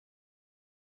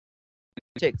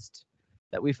context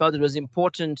that we felt it was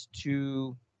important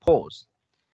to pause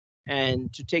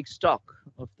and to take stock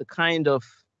of the kind of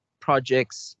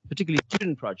projects, particularly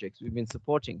student projects we've been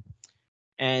supporting,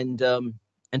 and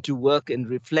to work and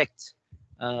reflect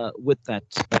with that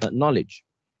knowledge.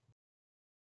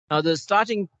 Now, the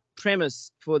starting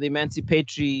premise for the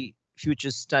Emancipatory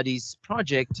Future Studies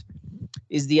project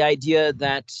is the idea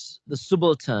that the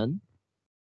subaltern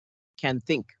can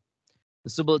think. The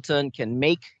subaltern can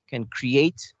make, can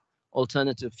create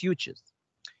alternative futures.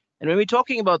 And when we're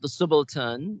talking about the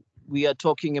subaltern, we are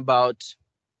talking about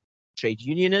trade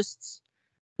unionists,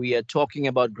 we are talking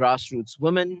about grassroots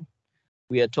women,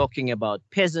 we are talking about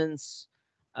peasants,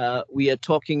 we are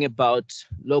talking about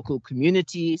local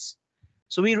communities.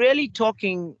 So we're really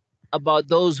talking about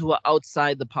those who are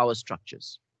outside the power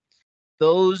structures,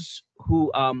 those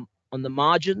who are on the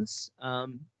margins,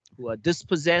 who are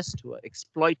dispossessed, who are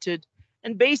exploited,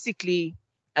 and basically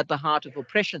at the heart of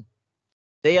oppression.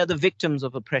 They are the victims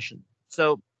of oppression.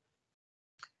 So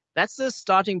that's the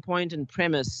starting point and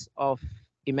premise of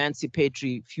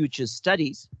Emancipatory Future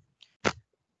Studies.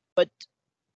 But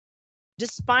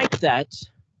despite that,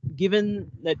 given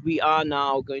that we are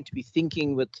now going to be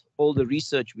thinking with all the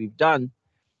research we've done,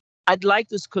 I'd like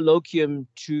this colloquium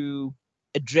to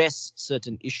address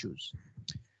certain issues.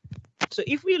 So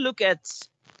if we look at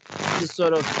the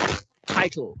sort of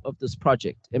title of this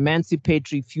project,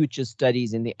 Emancipatory Future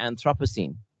Studies in the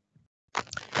Anthropocene,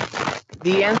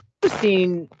 the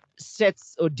Anthropocene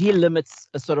sets or delimits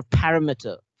a sort of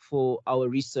parameter for our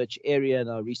research area and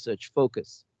our research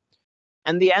focus.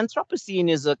 And the Anthropocene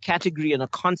is a category and a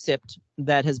concept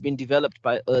that has been developed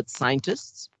by earth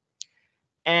scientists.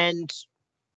 And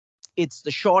it's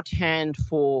the shorthand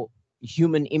for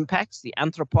human impacts, the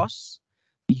anthropos,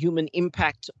 the human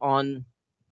impact on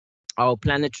our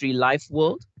planetary life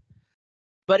world.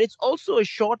 But it's also a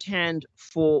shorthand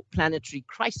for planetary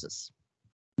crisis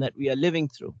that we are living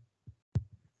through.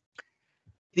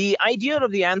 The idea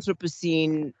of the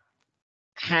Anthropocene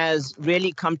has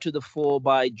really come to the fore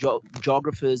by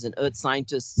geographers and earth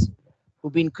scientists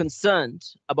who've been concerned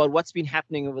about what's been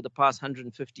happening over the past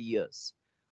 150 years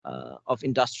of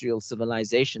industrial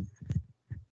civilization.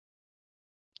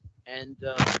 And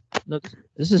look,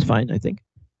 this is fine, I think.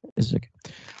 This is okay.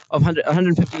 Of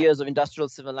 150 years of industrial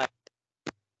civilization,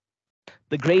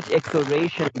 the great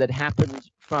acceleration that happened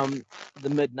from the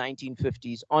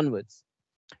mid-1950s onwards.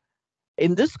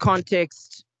 In this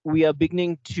context, we are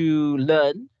beginning to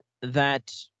learn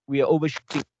that we are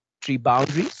overshooting tree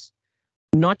boundaries,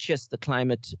 not just the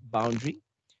climate boundary.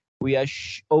 We are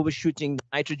overshooting the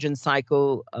nitrogen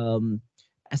cycle,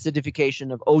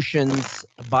 acidification of oceans,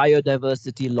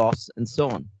 biodiversity loss, and so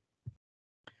on.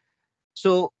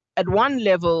 So at one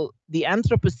level, the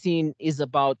Anthropocene is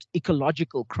about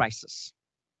ecological crisis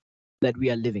that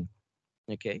we are living,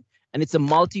 okay? And it's a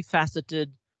multifaceted,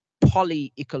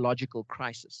 poly-ecological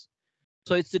crisis.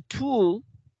 So it's a tool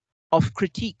of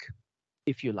critique,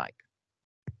 if you like.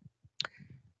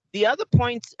 The other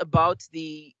point about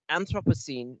the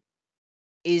Anthropocene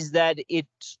is that it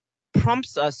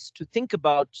prompts us to think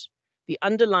about the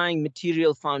underlying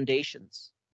material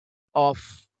foundations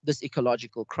of this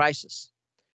ecological crisis.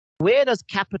 Where does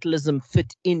capitalism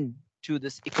fit into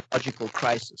this ecological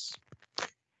crisis?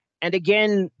 And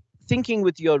again, thinking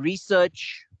with your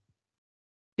research,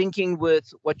 thinking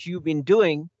with what you've been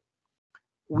doing,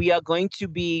 we are going to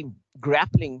be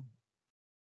grappling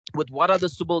with what are the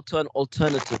subaltern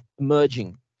alternatives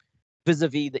emerging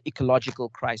vis-a-vis the ecological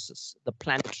crisis, the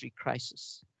planetary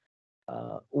crisis.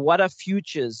 What are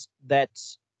futures that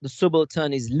the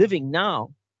subaltern is living now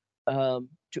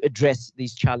to address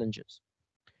these challenges?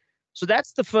 So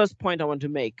that's the first point I want to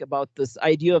make about this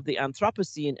idea of the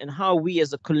Anthropocene and how we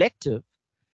as a collective,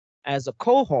 as a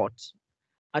cohort,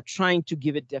 are trying to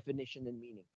give it definition and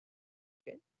meaning.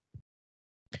 Okay.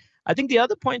 I think the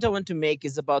other point I want to make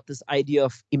is about this idea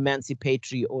of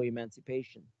emancipatory or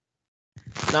emancipation.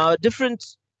 Now,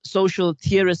 different social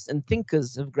theorists and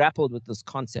thinkers have grappled with this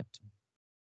concept.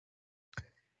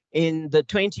 In the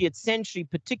 20th century,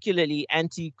 particularly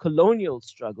anti-colonial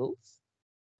struggles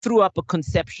threw up a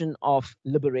conception of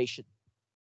liberation.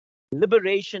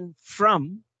 Liberation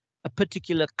from a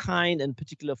particular kind and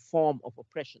particular form of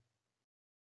oppression.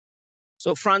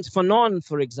 So Frantz Fanon,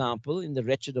 for example, in The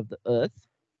Wretched of the Earth,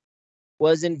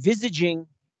 was envisaging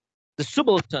the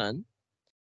subaltern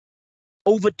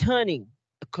overturning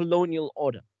a colonial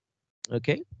order,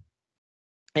 okay?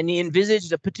 And he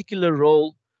envisaged a particular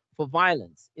role for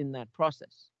violence in that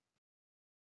process.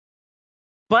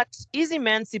 But is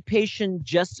emancipation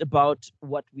just about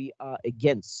what we are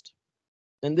against?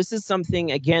 And this is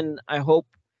something, again, I hope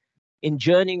in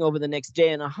journeying over the next day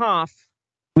and a half,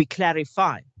 we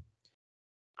clarify.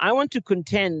 I want to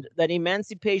contend that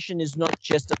emancipation is not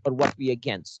just about what we're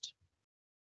against.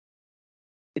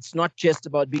 It's not just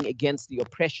about being against the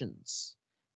oppressions,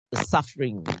 the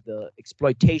suffering, the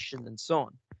exploitation, and so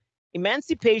on.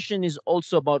 Emancipation is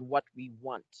also about what we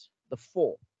want, the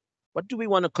for. What do we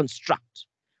want to construct?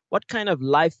 What kind of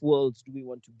life worlds do we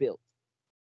want to build?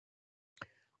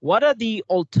 What are the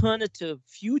alternative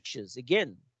futures,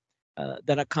 again,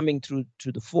 that are coming through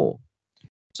to the fore?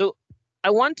 So I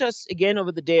want us, again,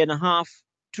 over the day and a half,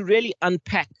 to really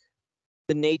unpack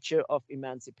the nature of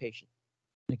emancipation,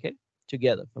 okay,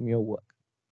 together from your work.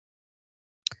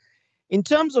 In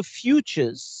terms of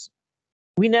futures,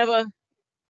 we never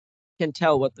can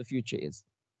tell what the future is.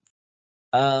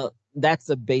 That's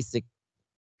a basic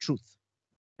truth,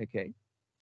 okay?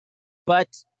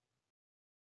 But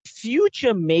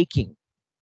future making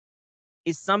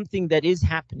is something that is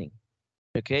happening,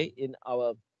 okay, in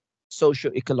our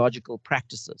socio-ecological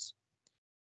practices.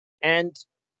 And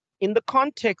in the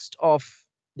context of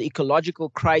the ecological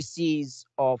crises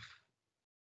of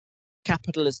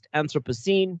capitalist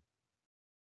Anthropocene,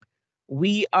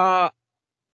 we are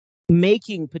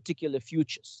making particular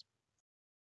futures.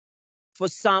 For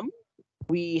some,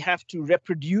 we have to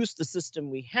reproduce the system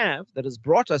we have that has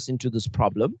brought us into this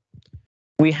problem.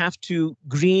 We have to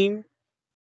green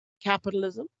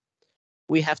capitalism.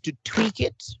 We have to tweak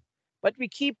it, but we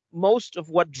keep most of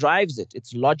what drives it.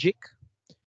 It's logic,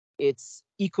 it's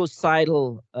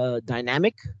ecocidal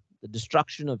dynamic, the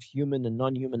destruction of human and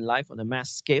non-human life on a mass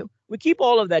scale. We keep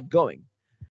all of that going,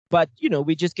 but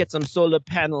we just get some solar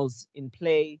panels in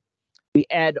play. We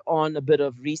add on a bit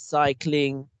of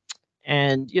recycling,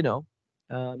 and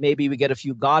maybe we get a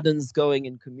few gardens going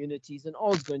in communities, and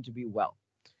all is going to be well.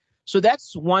 So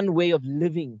that's one way of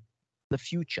living the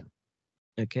future,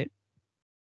 okay?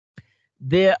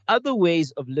 There are other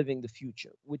ways of living the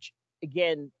future, which,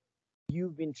 again,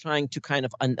 you've been trying to kind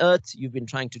of unearth, you've been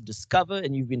trying to discover,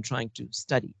 and you've been trying to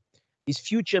study. These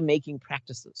future-making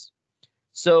practices.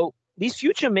 So these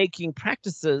future-making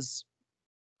practices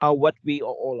are what we are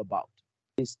all about,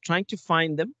 is trying to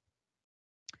find them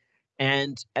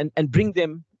and bring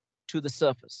them to the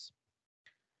surface.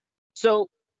 So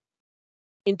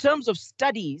in terms of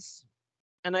studies,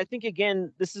 and I think,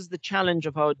 again, this is the challenge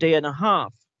of our day and a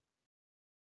half,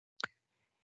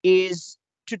 is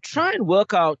to try and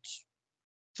work out,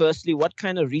 firstly, what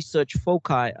kind of research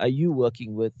foci are you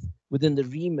working with within the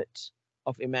remit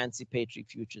of emancipatory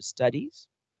future studies?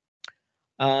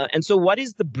 And so what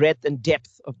is the breadth and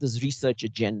depth of this research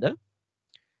agenda?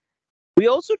 We're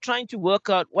also trying to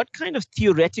work out what kind of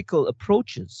theoretical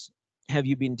approaches have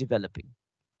you been developing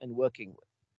and working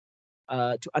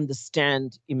with to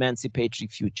understand emancipatory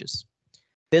futures.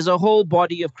 There's a whole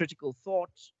body of critical thought.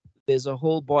 There's a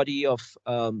whole body of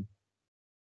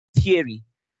theory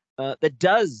that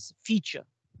does feature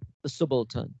the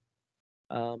subaltern.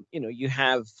 You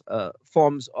have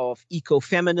forms of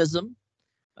ecofeminism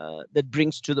that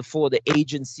brings to the fore the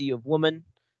agency of women,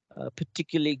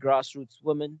 particularly grassroots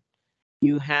women.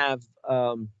 You have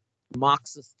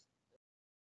Marxist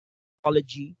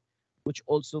ecology, which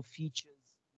also features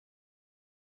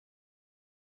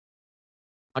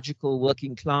logical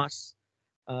working class,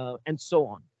 and so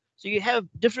on. So you have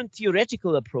different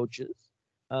theoretical approaches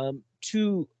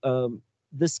to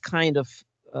this kind of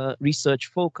research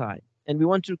foci. And we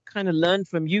want to kind of learn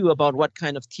from you about what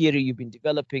kind of theory you've been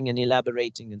developing and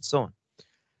elaborating and so on.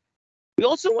 We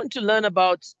also want to learn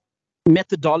about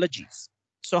methodologies.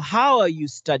 So how are you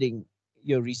studying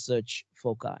your research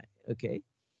foci? Okay.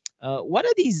 What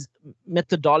are these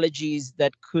methodologies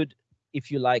that could, if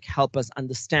you like, help us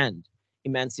understand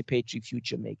emancipatory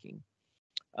future making?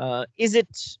 Is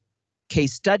it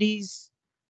case studies?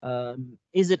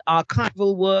 Is it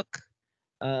archival work?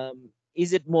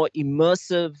 Is it more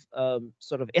immersive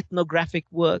sort of ethnographic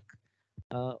work?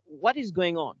 What is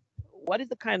going on? What is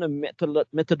the kind of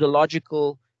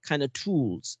methodological kind of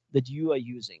tools that you are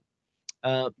using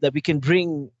that we can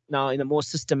bring now in a more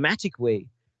systematic way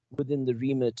within the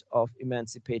remit of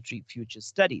emancipatory future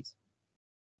studies?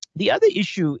 The other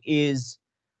issue is,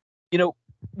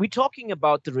 we're talking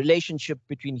about the relationship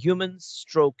between humans,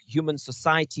 human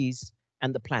societies,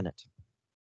 and the planet.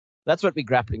 That's what we're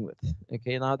grappling with.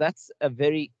 Okay, now that's a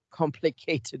very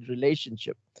complicated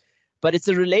relationship, but it's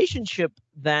a relationship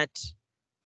that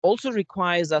also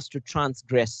requires us to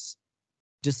transgress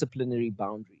disciplinary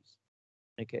boundaries.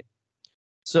 Okay,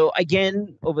 so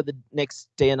again, over the next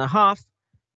day and a half,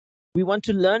 we want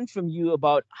to learn from you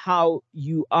about how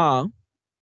you are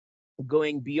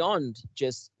going beyond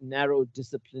just narrow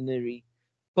disciplinary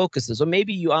focuses, or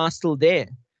maybe you are still there,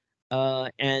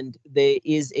 and there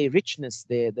is a richness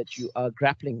there that you are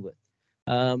grappling with,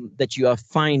 that you are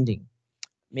finding.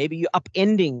 Maybe you're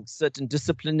upending certain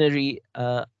disciplinary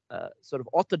sort of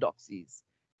orthodoxies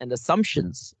and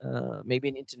assumptions. Maybe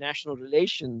in international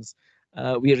relations,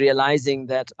 we're realizing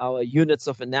that our units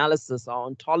of analysis, our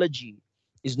ontology,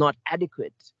 is not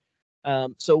adequate.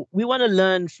 So we want to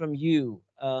learn from you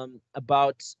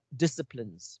about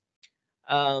disciplines.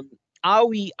 Are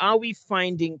we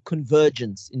finding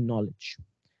convergence in knowledge?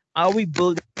 Are we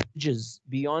building bridges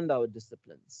beyond our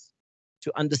disciplines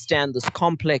to understand this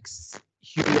complex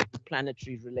human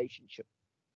planetary relationship?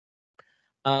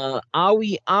 Are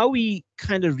we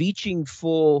kind of reaching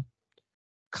for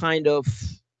kind of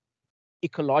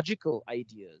ecological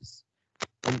ideas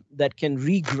that can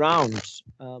reground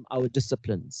our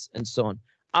disciplines and so on?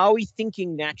 Are we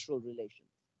thinking natural relations?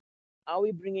 Are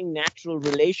we bringing natural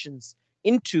relations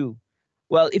into,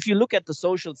 well, if you look at the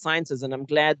social sciences, and I'm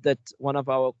glad that one of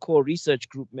our core research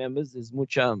group members is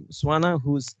Mucha Swana,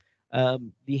 who's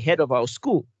the head of our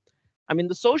school. I mean,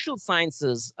 the social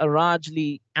sciences are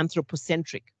largely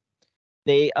anthropocentric.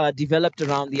 They are developed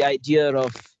around the idea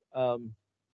of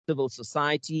civil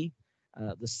society,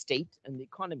 the state, and the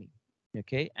economy,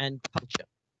 okay, and culture.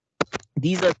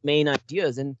 These are main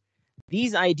ideas, and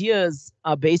these ideas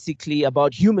are basically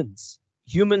about humans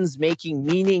making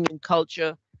meaning in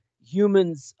culture,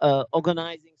 humans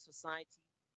organizing society,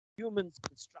 humans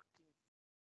constructing.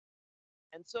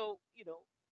 And so, you know,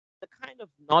 the kind of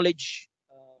knowledge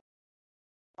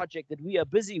project that we are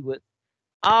busy with,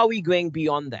 are we going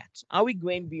beyond that? Are we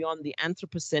going beyond the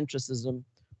anthropocentrism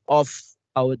of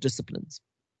our disciplines?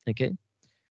 Okay,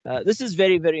 this is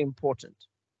very, very important.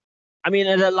 I mean,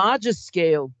 at a larger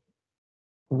scale,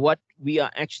 what we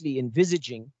are actually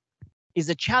envisaging is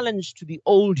a challenge to the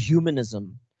old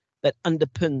humanism that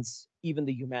underpins even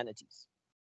the humanities.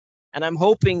 And I'm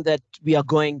hoping that we are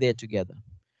going there together.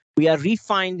 We are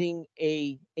refinding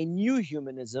a new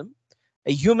humanism,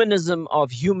 a humanism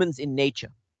of humans in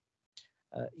nature.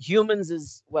 Humans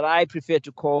is what I prefer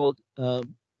to call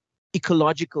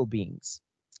ecological beings.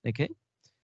 Okay,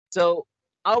 so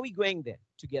are we going there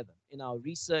together in our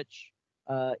research,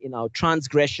 in our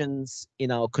transgressions,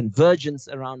 in our convergence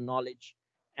around knowledge,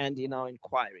 and in our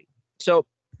inquiry? So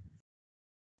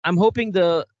I'm hoping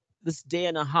this day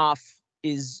and a half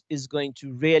is going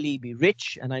to really be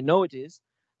rich, and I know it is,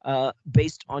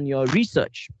 based on your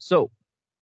research. So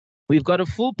we've got a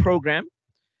full program,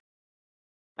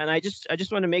 and I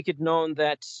just want to make it known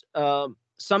that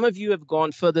some of you have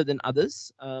gone further than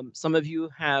others. Some of you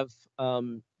have,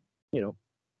 you know,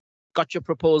 got your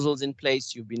proposals in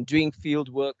place. You've been doing field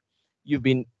work. You've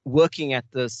been working at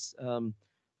this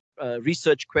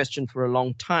research question for a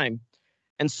long time.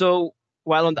 And so,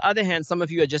 while on the other hand, some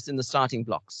of you are just in the starting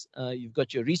blocks. You've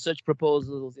got your research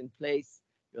proposals in place.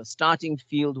 You're starting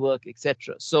field work,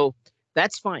 etc. So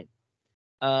that's fine.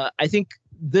 I think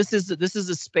this is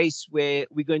a space where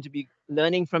we're going to be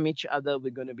learning from each other.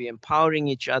 We're going to be empowering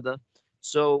each other.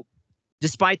 So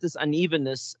despite this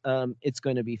unevenness, it's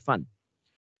going to be fun.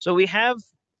 So we have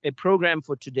a program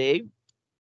for today,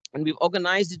 and we've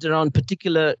organized it around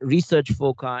particular research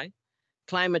foci: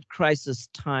 climate crisis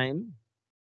time,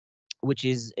 which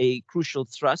is a crucial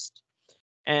thrust.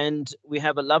 And we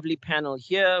have a lovely panel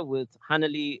here with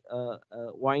Hannelie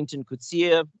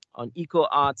Warrington-Coetzee on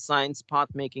eco-art, science,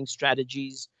 path-making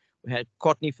strategies. We had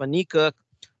Courtney van Niekerk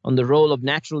on the role of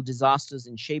natural disasters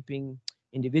in shaping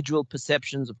individual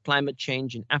perceptions of climate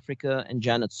change in Africa, and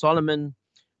Janet Solomon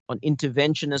on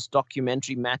interventionist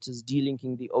documentary matters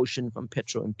delinking the ocean from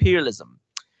Petro-imperialism.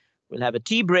 We'll have a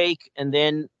tea break, and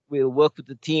then we'll work with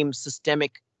the theme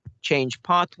systemic change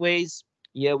pathways.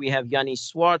 Here we have Yanni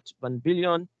Swart van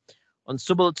Biljon on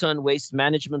subaltern waste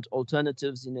management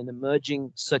alternatives in an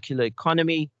emerging circular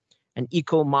economy, an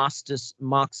eco-Marxist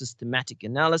thematic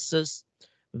analysis.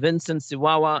 Vincent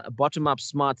Siwawa, a bottom-up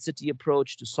smart city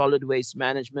approach to solid waste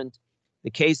management,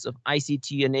 the case of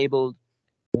ICT-enabled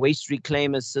waste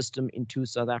reclaimers system in 2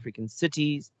 South African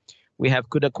cities. We have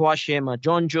Kudakwashe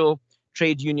Majonjo,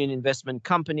 trade union investment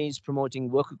companies promoting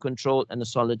worker control and a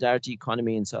solidarity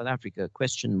economy in South Africa, ?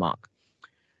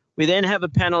 We then have a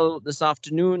panel this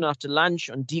afternoon after lunch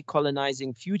on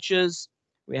decolonizing futures.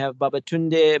 We have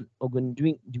Babatunde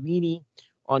Ogundwini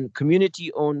on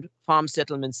community-owned farm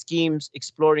settlement schemes,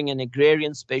 exploring an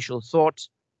agrarian spatial thought.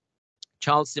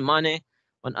 Charles Simane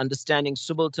on understanding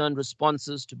subaltern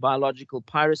responses to biological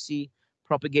piracy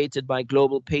propagated by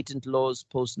global patent laws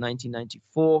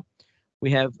post-1994.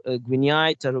 We have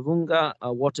Gwinyai Taravunga,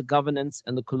 water governance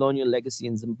and the colonial legacy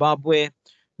in Zimbabwe.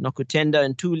 Nokutenda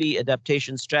and Tuli,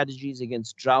 adaptation strategies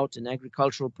against drought and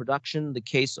agricultural production, the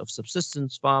case of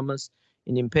subsistence farmers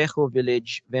in Impejo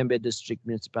village, Vembe district,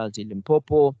 municipality,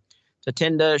 Limpopo.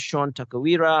 Tatenda Sean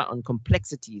Takawira on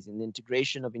complexities in the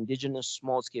integration of indigenous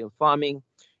small-scale farming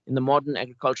in the modern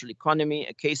agricultural economy,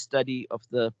 a case study of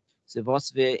the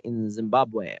Sivosve in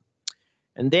Zimbabwe.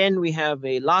 And then we have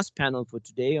a last panel for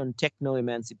today on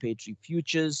techno-emancipatory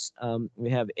futures.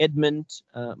 We have Edmund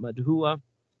Madhua,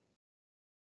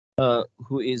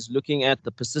 who is looking at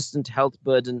the persistent health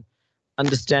burden,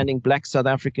 understanding Black South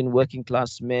African working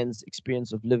class men's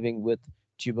experience of living with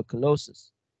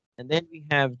tuberculosis. And then we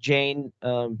have Jane,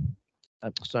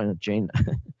 sorry, not Jane.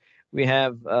 We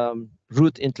have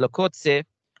Ruth Intlokotse,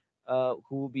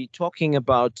 who will be talking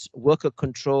about worker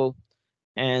control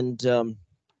and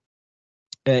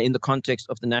in the context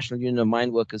of the National Union of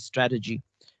Mine Workers strategy.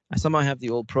 I somehow have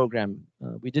the old program.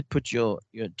 We did put your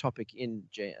topic in,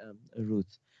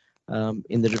 Ruth,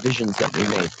 in the revisions that we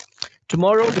made.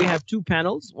 Tomorrow we have two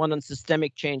panels, one on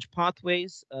systemic change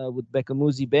pathways with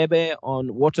Bekamuzi Bebe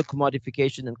on water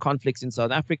commodification and conflicts in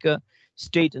South Africa,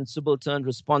 state and subaltern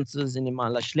responses in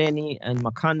Imalahleni and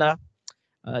Makanda.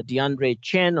 DeAndre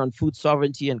Chen on food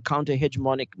sovereignty and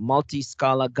counter-hegemonic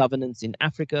multi-scala governance in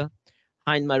Africa.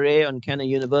 Hein Marais on can a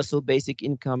universal basic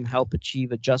income help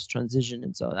achieve a just transition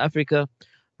in South Africa.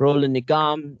 Roland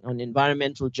Nigam on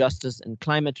environmental justice and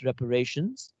climate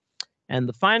reparations. And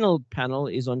the final panel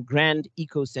is on grand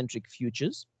ecocentric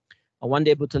futures.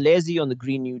 Awande Buthelezi on the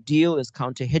Green New Deal as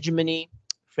counter-hegemony.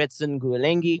 Fredson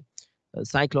Guelengi,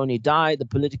 Cyclone Idai, the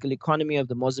political economy of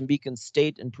the Mozambican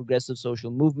state and progressive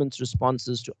social movements'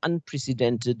 responses to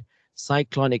unprecedented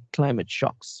cyclonic climate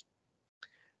shocks.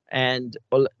 And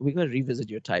we're going to revisit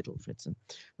your title, Fredson.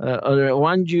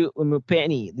 Wanju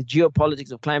Umupeni, the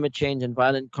geopolitics of climate change and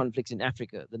violent conflicts in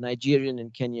Africa, the Nigerian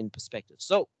and Kenyan perspective.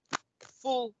 So,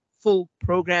 full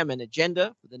program and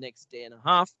agenda for the next day and a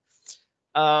half.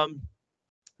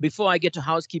 Before I get to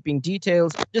housekeeping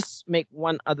details, just make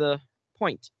one other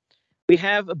point. We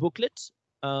have a booklet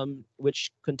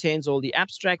which contains all the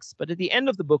abstracts, but at the end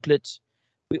of the booklet,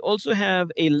 we also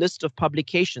have a list of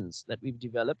publications that we've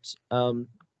developed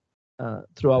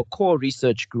through our core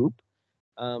research group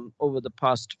over the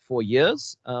past 4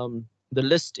 years. The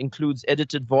list includes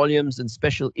edited volumes and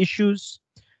special issues,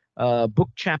 book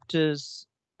chapters.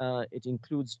 It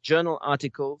includes journal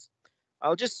articles.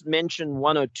 I'll just mention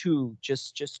one or two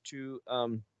just to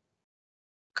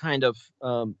kind of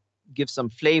give some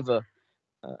flavor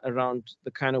around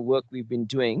the kind of work we've been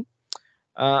doing.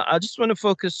 I just want to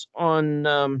focus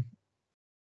on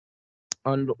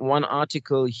one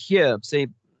article here, say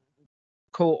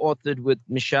co-authored with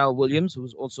Michelle Williams,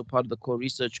 who's also part of the core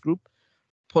research group,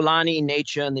 Polanyi,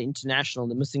 Nature and the International,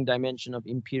 the Missing Dimension of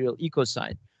Imperial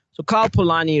Ecocide. So Karl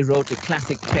Polanyi wrote a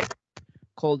classic text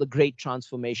called The Great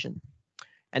Transformation,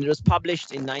 and it was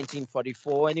published in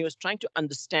 1944, and he was trying to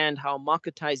understand how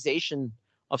marketization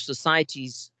of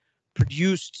societies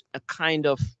produced a kind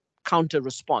of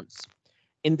counter-response.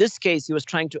 In this case, he was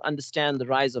trying to understand the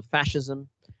rise of fascism.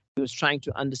 He was trying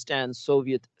to understand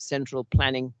Soviet central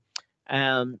planning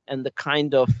and the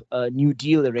kind of New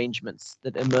Deal arrangements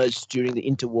that emerged during the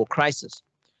interwar crisis.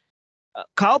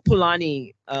 Karl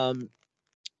Polanyi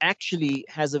actually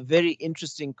has a very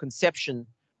interesting conception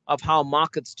of how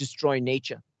markets destroy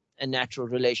nature and natural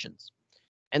relations.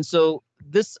 And so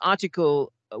this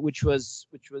article, which was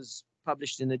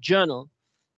published in a journal,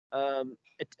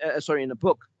 in a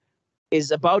book,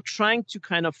 is about trying to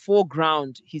kind of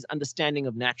foreground his understanding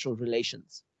of natural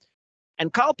relations.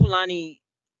 And Karl Polanyi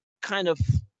kind of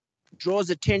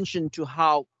draws attention to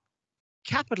how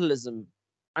capitalism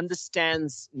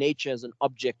understands nature as an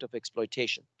object of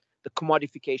exploitation, the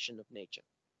commodification of nature,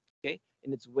 okay,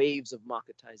 in its waves of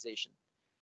marketization.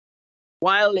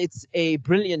 While it's a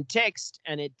brilliant text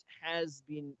and it has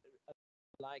been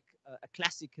like a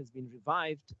classic has been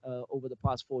revived over the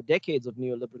past 4 decades of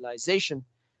neoliberalization,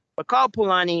 but Karl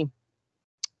Polanyi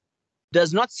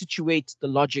does not situate the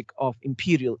logic of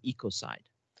imperial ecocide.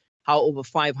 How over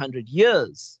 500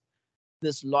 years,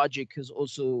 this logic has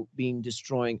also been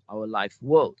destroying our life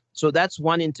world. So that's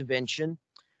one intervention.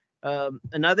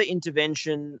 Another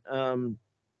intervention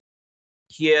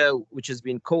here, which has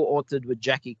been co-authored with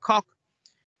Jackie Koch,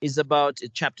 is about a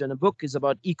chapter in a book, is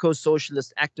about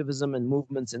eco-socialist activism and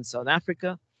movements in South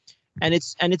Africa. And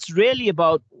it's really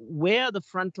about where the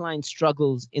frontline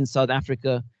struggles in South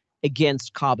Africa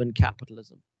against carbon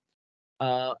capitalism.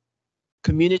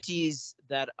 Communities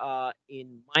that are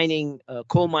in mining,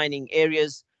 coal mining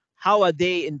areas, how are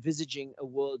they envisaging a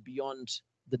world beyond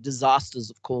the disasters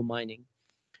of coal mining?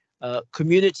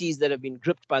 Communities that have been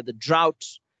gripped by the drought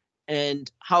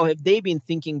and how have they been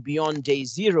thinking beyond day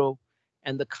zero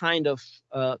and the kind of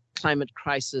climate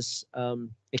crisis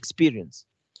experience,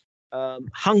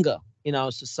 hunger in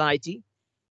our society,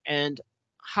 and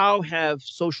how have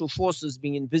social forces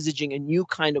been envisaging a new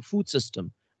kind of food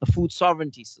system, a food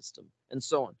sovereignty system, and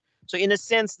so on. So in a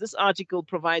sense, this article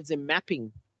provides a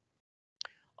mapping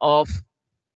of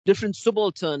different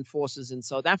subaltern forces in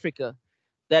South Africa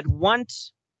that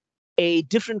want a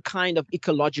different kind of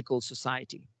ecological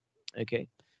society. Okay,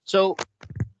 so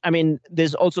I mean,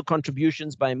 there's also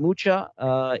contributions by Mucha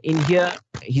in here,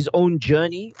 his own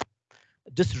journey,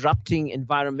 disrupting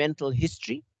environmental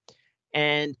history,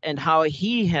 and how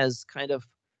he has kind of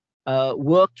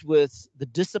worked with the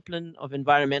discipline of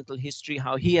environmental history,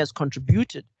 how he has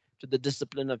contributed to the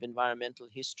discipline of environmental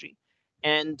history,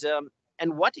 and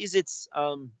what is its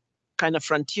kind of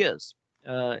frontiers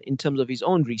in terms of his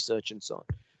own research and so on.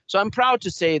 So I'm proud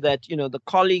to say that, you know, the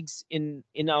colleagues in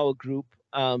our group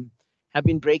have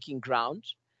been breaking ground,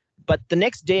 but the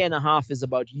next day and a half is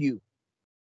about you.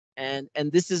 And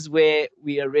this is where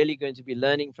we are really going to be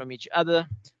learning from each other,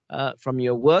 from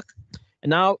your work. And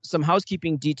now some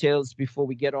housekeeping details before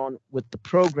we get on with the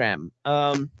program.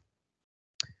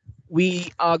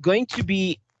 We are going to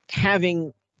be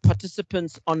having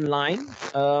participants online.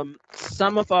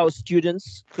 Some of our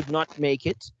students could not make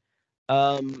it.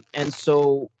 And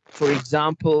so, for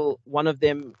example, one of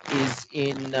them is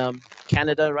in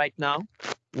Canada right now.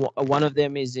 One of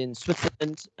them is in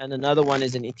Switzerland, and another one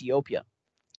is in Ethiopia.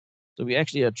 So we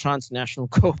actually are a transnational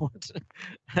cohort.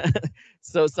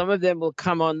 So some of them will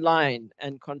come online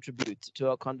and contribute to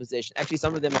our conversation. Actually,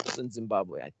 some of them are in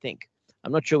Zimbabwe, I think.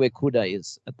 I'm not sure where Kuda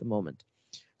is at the moment.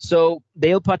 So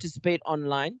they'll participate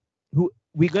online.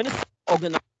 We're going to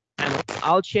organize panels.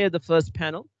 I'll chair the first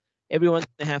panel. Everyone's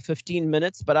going to have 15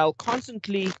 minutes, but I'll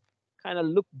constantly kind of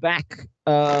look back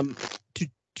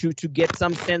to get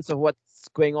some sense of what's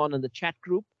going on in the chat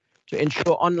group to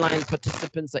ensure online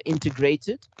participants are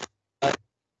integrated.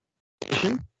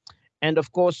 And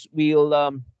of course, we'll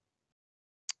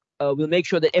make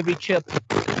sure that every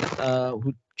chairperson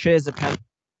who chairs the panel,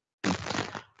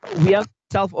 we have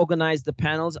self-organized the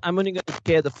panels. I'm only going to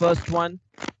chair the first one,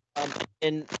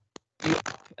 and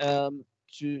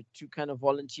to kind of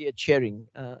volunteer chairing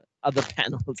other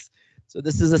panels. So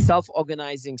this is a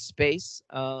self-organizing space,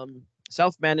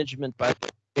 self-management,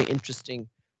 but very interesting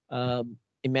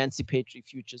emancipatory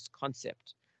futures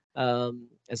concept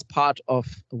as part of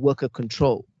worker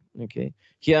control. Okay,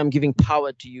 here I'm giving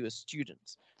power to you as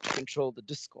students to control the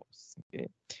discourse. Okay,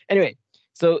 anyway,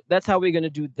 so that's how we're going to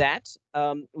do that.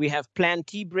 We have planned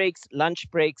tea breaks,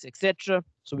 lunch breaks, etc.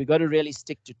 So we got to really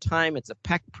stick to time. It's a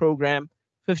packed program,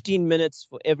 15 minutes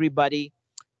for everybody.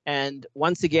 And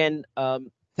once again,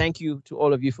 thank you to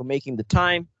all of you for making the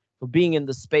time, for being in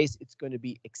the space. It's going to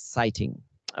be exciting.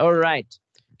 All right,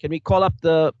 can we call up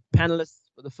the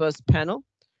panelists for the first panel?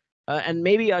 And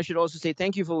maybe I should also say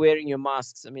thank you for wearing your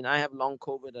masks. I mean, I have long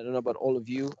COVID. I don't know about all of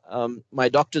you. My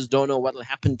doctors don't know what will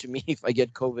happen to me if I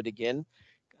get COVID again.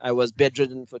 I was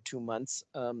bedridden for 2 months,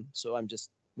 so I'm just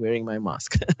wearing my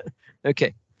mask.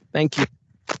 Okay, thank you.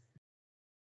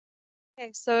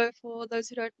 Okay, so for those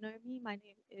who don't know me, my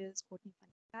name is Courtney.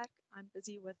 I'm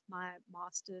busy with my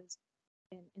master's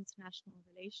in international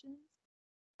relations.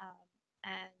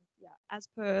 And yeah, as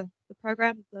per the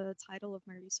program, the title of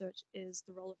my research is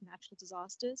The Role of Natural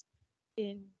Disasters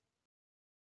in...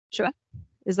 Sure?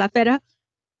 Is that better?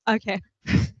 Okay.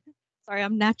 Sorry,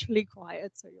 I'm naturally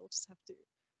quiet, so you'll just have to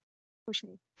push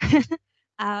me.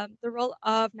 The role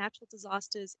of natural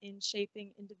disasters in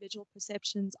shaping individual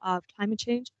perceptions of climate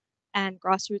change and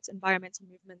grassroots environmental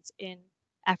movements in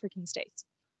African states.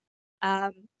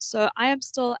 So I am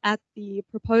still at the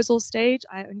proposal stage.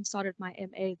 I only started my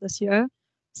MA this year.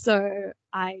 So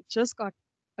I just got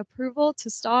approval to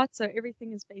start. So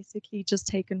everything is basically just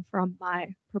taken from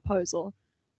my proposal.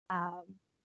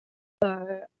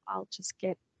 So I'll just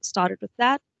get started with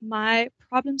that. My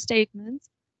problem statement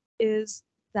is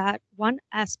that one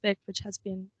aspect which has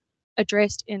been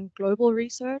addressed in global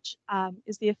research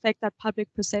is the effect that public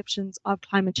perceptions of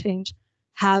climate change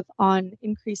have on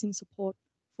increasing support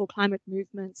for climate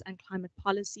movements and climate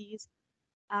policies,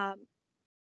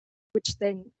 which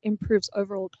then improves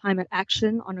overall climate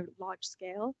action on a large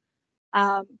scale.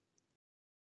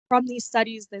 From these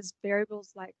studies, there's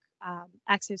variables like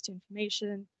access to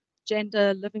information,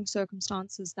 gender, living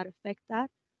circumstances that affect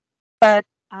that. But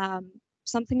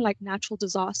something like natural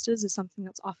disasters is something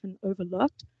that's often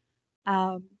overlooked.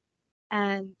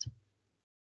 And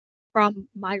from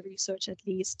my research, at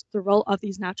least, the role of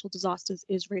these natural disasters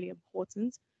is really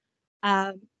important.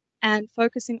 And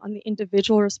focusing on the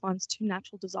individual response to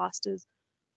natural disasters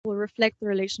will reflect the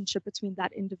relationship between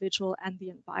that individual and the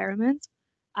environment.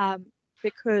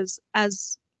 Because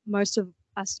as most of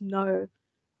us know,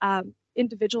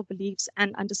 individual beliefs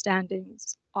and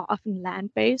understandings are often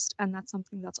land-based, and that's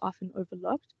something that's often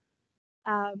overlooked.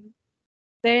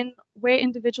 Then where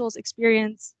individuals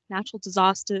experience natural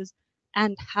disasters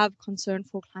and have concern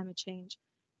for climate change,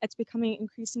 it's becoming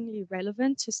increasingly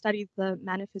relevant to study the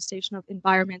manifestation of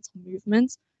environmental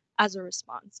movements as a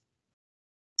response.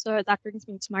 So that brings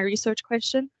me to my research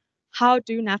question. How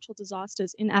do natural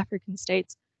disasters in African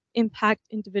states impact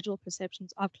individual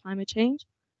perceptions of climate change?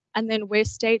 And then where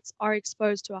states are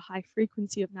exposed to a high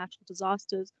frequency of natural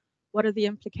disasters, what are the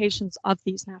implications of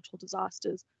these natural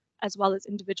disasters, as well as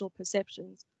individual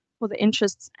perceptions for the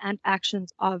interests and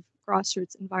actions of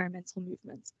grassroots environmental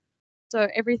movements? So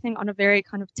everything on a very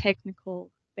kind of technical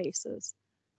basis.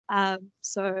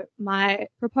 So my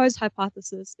proposed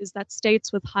hypothesis is that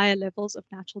states with higher levels of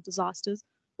natural disasters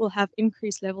will have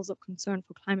increased levels of concern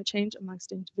for climate change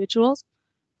amongst individuals.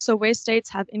 So where states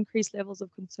have increased levels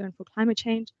of concern for climate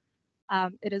change,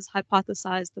 it is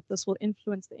hypothesized that this will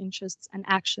influence the interests and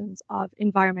actions of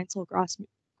environmental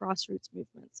grassroots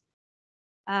movements.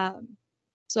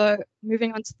 So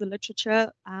moving on to the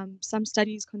literature, some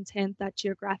studies contend that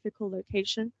geographical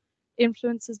location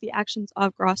influences the actions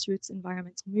of grassroots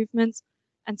environmental movements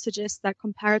and suggests that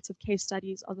comparative case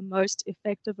studies are the most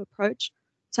effective approach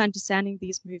to understanding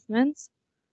these movements.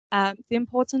 The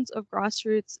importance of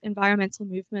grassroots environmental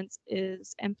movements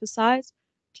is emphasized,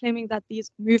 claiming that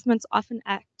these movements often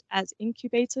act as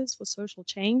incubators for social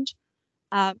change.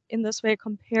 In this way,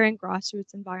 comparing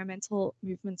grassroots environmental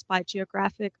movements by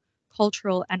geographic,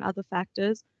 cultural, and other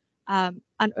factors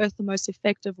unearth the most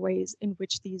effective ways in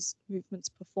which these movements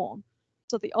perform.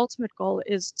 So the ultimate goal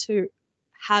is to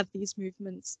have these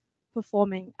movements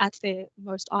performing at their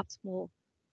most optimal,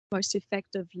 most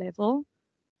effective level,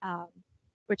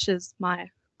 which is my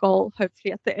goal,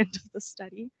 hopefully, at the end of the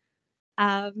study.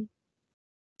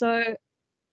 So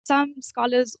some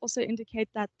scholars also indicate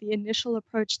that the initial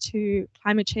approach to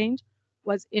climate change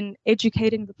was in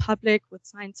educating the public with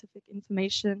scientific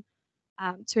information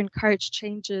to encourage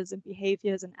changes in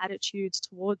behaviors and attitudes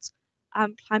towards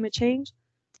climate change.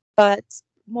 But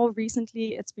more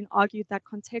recently, it's been argued that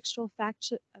contextual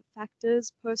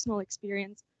factors, personal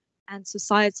experience, and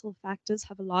societal factors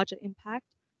have a larger impact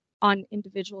on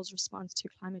individuals' response to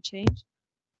climate change.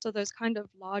 So those kind of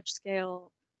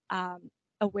large-scale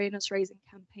awareness-raising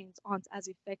campaigns aren't as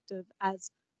effective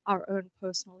as our own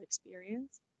personal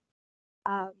experience.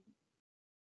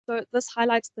 So this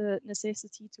highlights the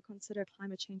necessity to consider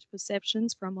climate change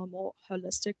perceptions from a more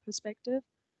holistic perspective.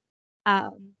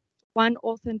 One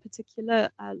author in particular,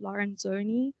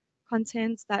 Warrington-Coetzee,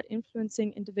 contends that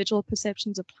influencing individual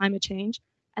perceptions of climate change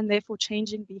and therefore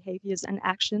changing behaviors and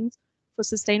actions for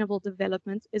sustainable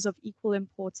development is of equal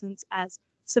importance as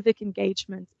civic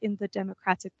engagement in the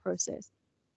democratic process.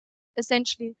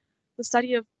 Essentially, the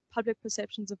study of public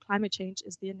perceptions of climate change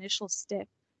is the initial step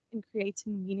in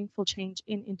creating meaningful change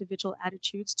in individual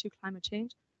attitudes to climate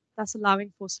change, thus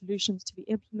allowing for solutions to be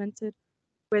implemented,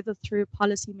 whether through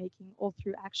policy making or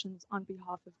through actions on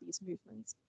behalf of these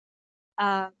movements.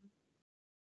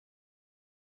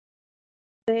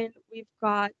 Then we've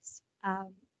got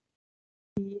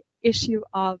the issue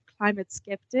of climate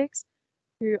skeptics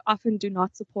who often do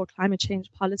not support climate change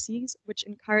policies, which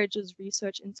encourages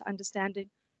research into understanding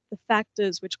the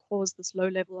factors which cause this low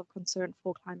level of concern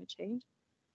for climate change.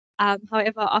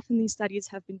 However, often these studies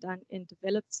have been done in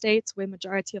developed states where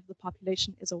majority of the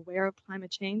population is aware of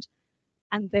climate change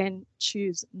and then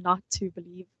choose not to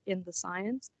believe in the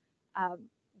science,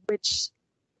 which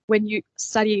when you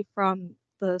study from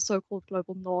the so-called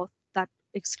global north, that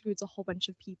excludes a whole bunch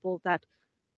of people that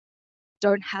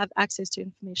don't have access to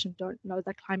information, don't know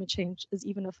that climate change is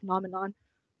even a phenomenon.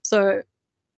 So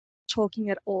chalking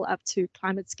it all up to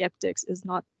climate skeptics is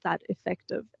not that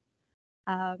effective.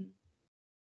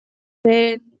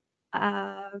 Then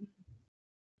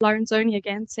Warrington-Coetzee,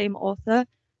 again, same author,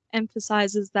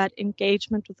 emphasizes that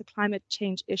engagement with the climate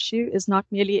change issue is not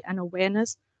merely an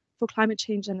awareness for climate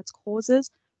change and its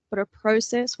causes, but a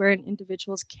process wherein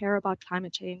individuals care about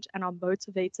climate change and are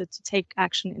motivated to take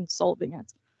action in solving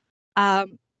it.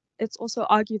 It's also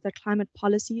argued that climate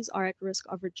policies are at risk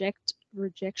of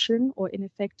rejection or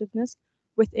ineffectiveness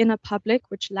within a public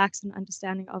which lacks an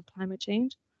understanding of climate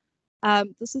change.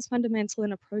 This is fundamental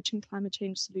in approaching climate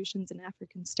change solutions in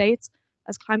African states,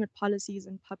 as climate policies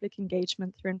and public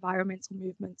engagement through environmental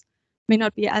movements may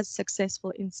not be as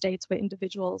successful in states where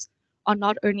individuals are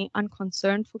not only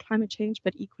unconcerned for climate change,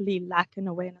 but equally lack an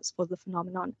awareness for the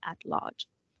phenomenon at large.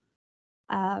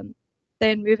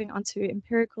 Then moving on to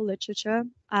empirical literature,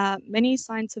 many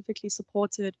scientifically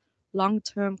supported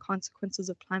long-term consequences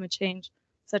of climate change,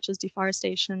 such as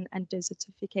deforestation and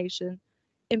desertification,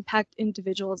 impact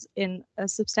individuals in a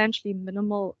substantially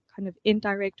minimal kind of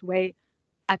indirect way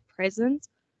at present,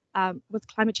 with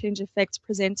climate change effects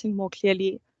presenting more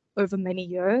clearly over many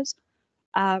years.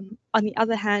 On the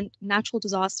other hand, natural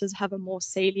disasters have a more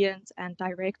salient and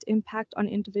direct impact on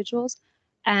individuals,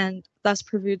 and thus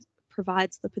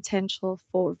provides the potential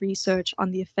for research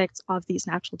on the effects of these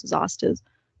natural disasters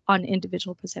on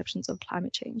individual perceptions of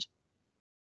climate change.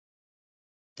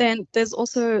 Then there's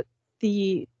also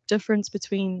the difference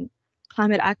between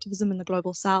climate activism in the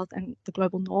global south and the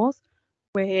global north,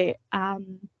 where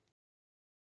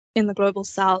in the global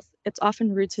south, it's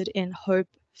often rooted in hope,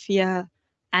 fear,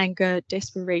 anger,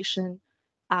 desperation,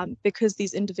 because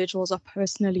these individuals are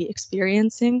personally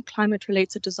experiencing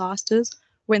climate-related disasters.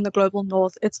 When the global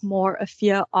north, it's more a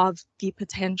fear of the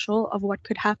potential of what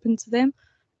could happen to them.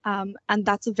 And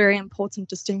that's a very important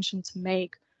distinction to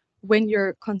make when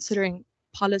you're considering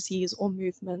policies or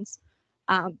movements,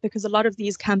 because a lot of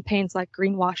these campaigns like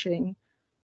greenwashing,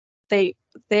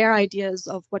 their ideas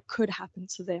of what could happen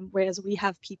to them, whereas we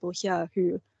have people here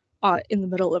who are in the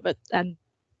middle of it and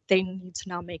they need to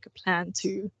now make a plan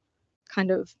to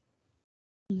kind of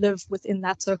live within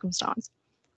that circumstance.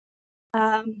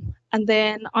 And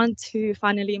then on to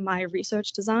finally my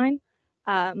research design.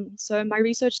 So my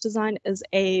research design is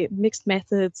a mixed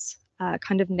methods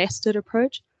kind of nested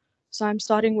approach. So I'm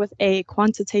starting with a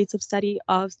quantitative study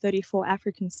of 34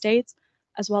 African states,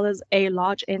 as well as a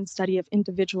large N study of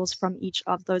individuals from each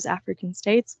of those African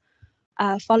states,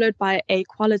 followed by a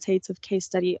qualitative case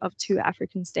study of 2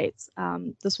 African states.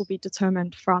 This will be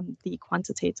determined from the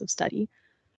quantitative study.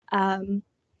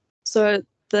 So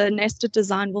the nested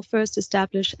design will first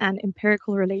establish an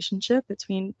empirical relationship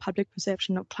between public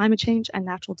perception of climate change and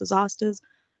natural disasters,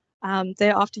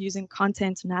 thereafter using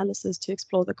content analysis to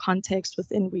explore the context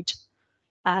within which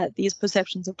these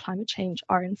perceptions of climate change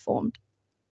are informed.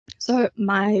 So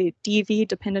my DV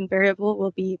dependent variable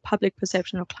will be public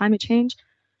perception of climate change.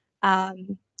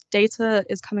 Data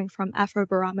is coming from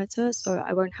Afrobarometer, so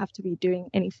I won't have to be doing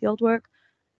any fieldwork.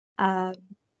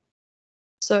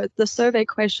 So the survey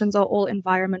questions are all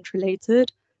environment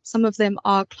related. Some of them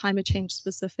are climate change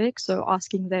specific, so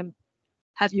asking them,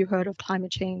 have you heard of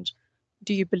climate change?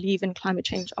 Do you believe in climate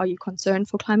change? Are you concerned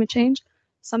for climate change?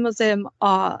 Some of them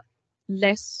are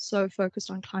less so focused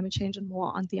on climate change and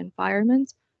more on the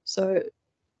environment. So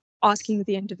asking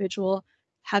the individual,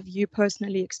 have you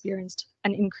personally experienced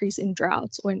an increase in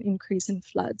droughts or an increase in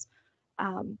floods?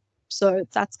 So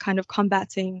that's kind of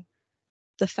combating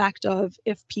the fact of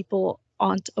if people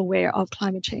aren't aware of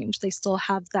climate change, they still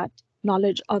have that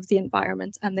knowledge of the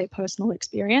environment and their personal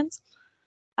experience.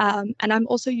 And I'm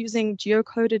also using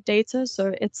geocoded data,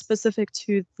 so it's specific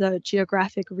to the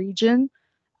geographic region,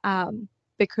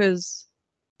 because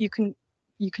you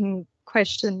can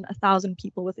question 1,000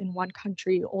 people within one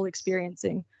country all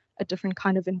experiencing a different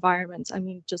kind of environment. I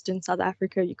mean, just in South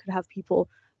Africa, you could have people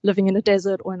living in a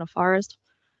desert or in a forest.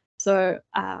 So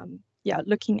yeah,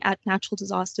 looking at natural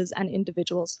disasters and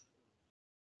individuals.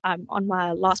 I'm on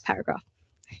my last paragraph.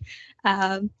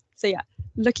 So yeah,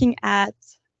 looking at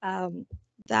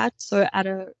that, so at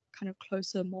a kind of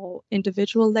closer, more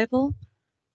individual level.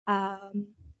 And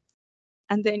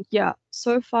then, yeah,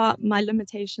 so far my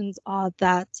limitations are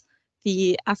that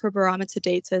the Afrobarometer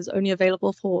data is only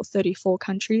available for 34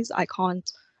 countries. I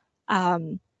can't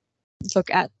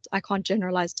I can't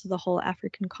generalize to the whole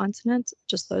African continent,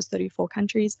 just those 34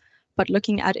 countries. But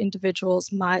looking at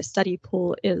individuals, my study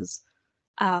pool is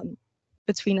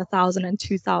between 1,000 and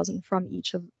 2,000 from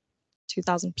each of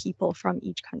 2,000 people from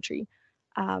each country.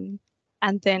 And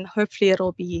then hopefully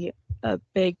it'll be a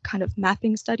big kind of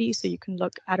mapping study, so you can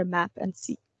look at a map and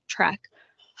track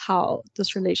how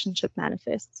this relationship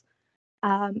manifests.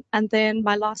 And then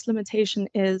my last limitation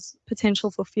is potential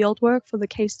for fieldwork for the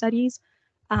case studies,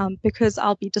 because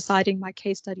I'll be deciding my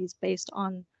case studies based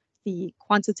on the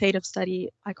quantitative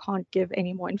study. I can't give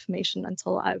any more information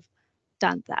until I've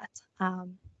done that.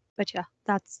 But yeah,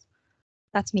 that's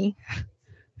me.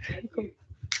 Cool.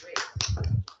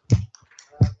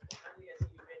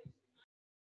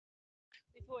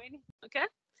 Okay.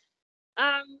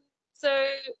 So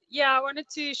yeah, I wanted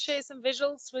to share some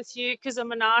visuals with you because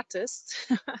I'm an artist,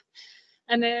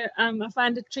 and I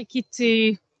find it tricky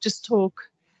to just talk.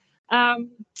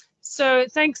 So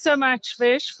thanks so much,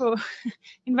 Vish, for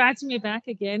inviting me back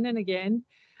again and again.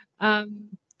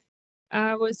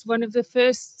 I was one of the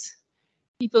first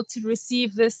people to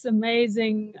receive this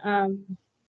amazing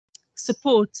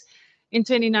support in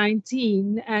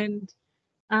 2019, and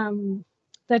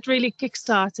that really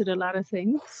kickstarted a lot of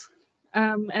things.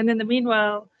 And in the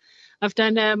meanwhile, I've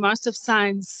done a Master of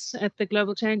Science at the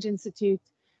Global Change Institute,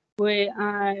 where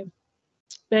I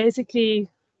basically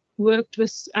worked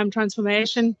with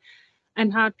transformation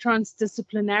and how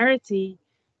transdisciplinarity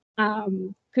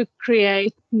could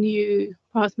create new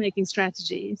path-making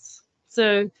strategies.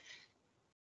 So,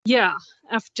 yeah,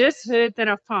 I've just heard that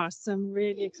I've passed, so I'm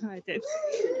really excited.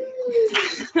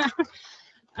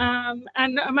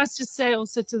 And I must just say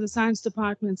also to the science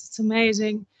departments, it's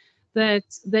amazing that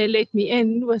they let me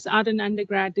in without an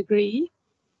undergrad degree.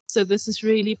 So this is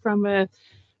really from a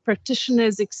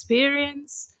practitioner's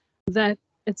experience that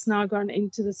it's now gone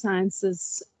into the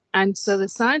sciences. And so the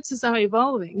sciences are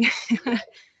evolving.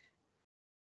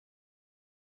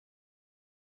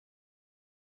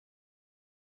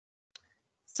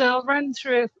 So I'll run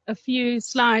through a few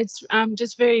slides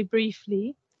just very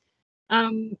briefly.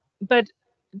 But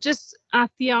just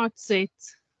at the outset,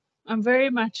 I'm very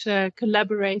much a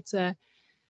collaborator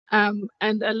and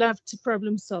I love to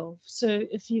problem solve. So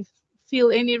if you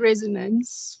feel any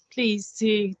resonance, please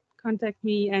do contact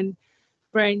me and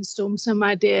brainstorm some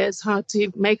ideas how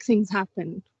to make things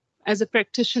happen. As a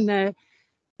practitioner,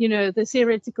 you know, the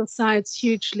theoretical side's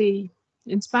hugely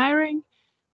inspiring,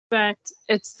 but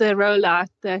it's the rollout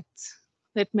that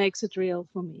makes it real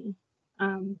for me.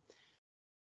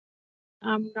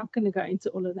 I'm not going to go into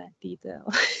all of that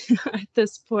detail at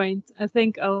this point. I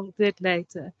think I'll do it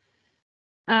later.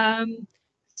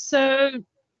 So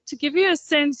to give you a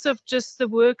sense of just the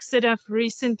works that I've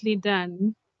recently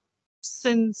done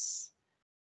since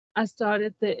I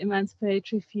started the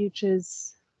Emancipatory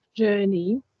Futures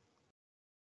journey,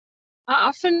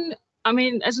 I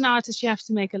mean, as an artist, you have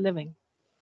to make a living.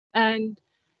 And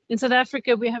in South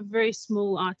Africa, we have a very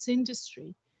small arts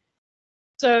industry.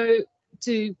 So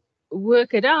to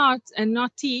work it out and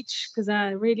not teach, because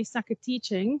I really suck at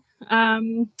teaching,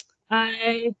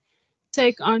 I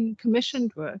take on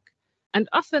commissioned work. And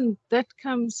often that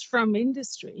comes from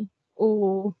industry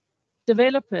or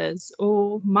developers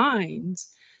or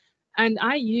minds. And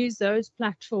I use those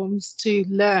platforms to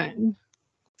learn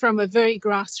from a very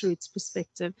grassroots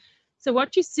perspective. So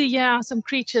what you see here are some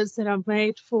creatures that I've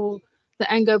made for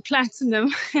the Anglo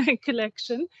Platinum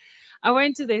collection. I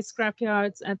went to their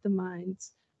scrapyards at the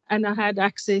mines and I had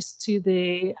access to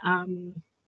their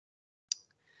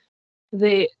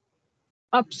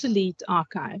obsolete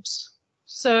archives.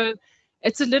 So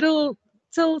it's a little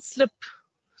till slip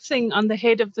thing on the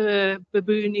head of the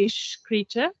baboonish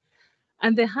creature,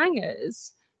 and the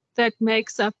hangers that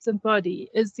makes up the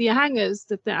body is the hangers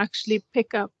that they actually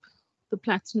pick up the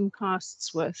platinum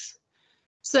casts with.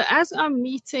 So as I'm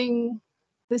meeting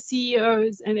the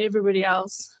CEOs and everybody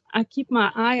else, I keep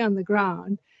my eye on the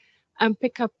ground and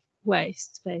pick up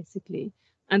waste basically,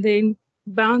 and then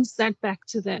bounce that back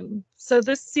to them. So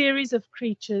this series of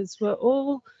creatures were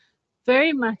all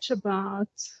very much about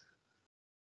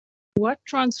what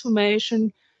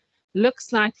transformation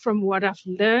looks like from what I've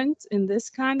learned in this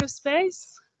kind of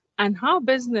space and how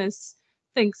business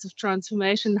thinks of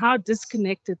transformation, how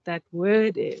disconnected that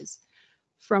word is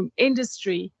from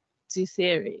industry to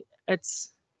theory.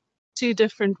 It's two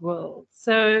different worlds.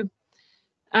 So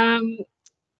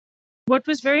what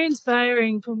was very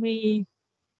inspiring for me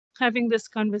having this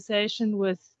conversation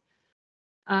with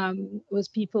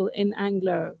people in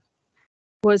Anglo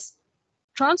was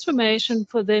transformation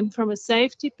for them from a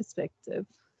safety perspective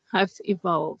have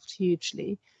evolved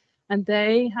hugely. And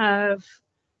they have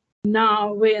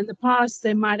now, where in the past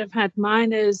they might have had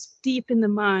miners deep in the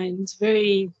mines,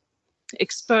 very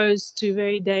exposed to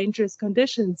very dangerous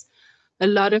conditions, a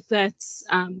lot of that's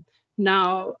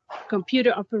now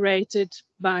computer operated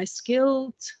by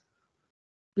skilled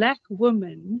Black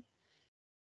women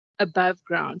above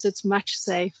ground. So it's much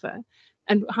safer.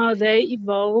 And how they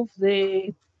evolve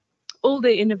all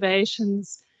their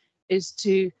innovations is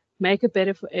to make it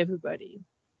better for everybody.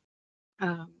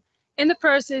 In the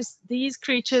process, these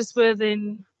creatures were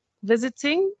then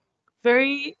visiting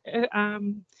very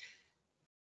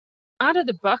out of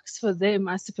the box for them,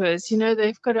 I suppose. You know,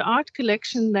 they've got an art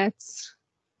collection that's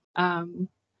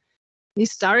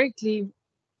historically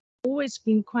always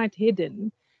been quite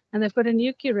hidden. And they've got a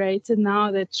new curator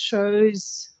now that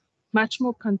shows much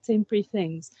more contemporary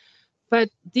things. But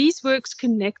these works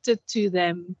connected to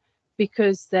them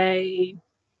because they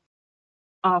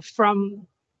are from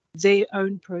their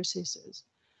own processes.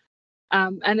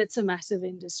 And it's a massive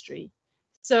industry.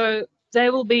 So they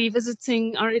will be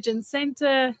visiting Origin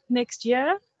Center next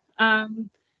year. And,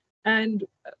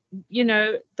 you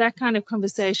know, that kind of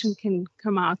conversation can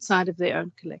come outside of their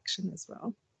own collection as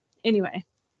well. Anyway,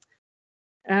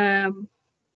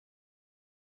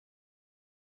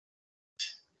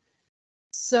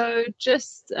 So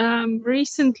just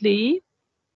recently,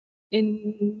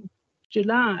 in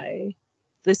July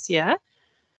this year,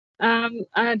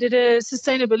 I did a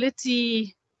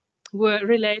sustainability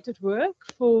related work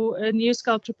for a new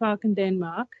sculpture park in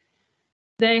Denmark.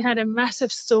 They had a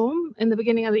massive storm in the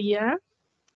beginning of the year,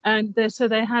 and so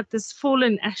they had this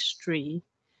fallen ash tree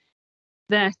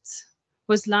that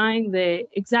was lying there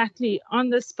exactly on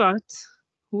the spot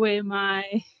where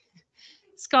my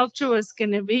sculpture was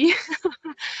going to be.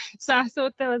 So I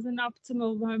thought that was an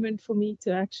optimal moment for me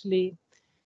to actually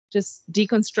just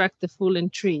deconstruct the fallen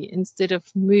tree instead of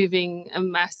moving a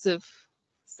massive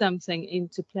something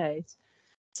into place.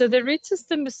 So the root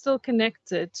system is still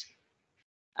connected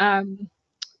and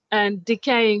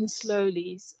decaying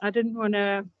slowly. I didn't want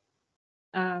to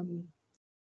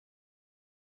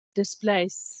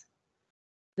displace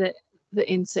the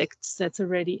insects that's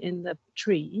already in the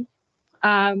tree.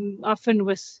 Often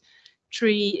with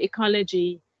tree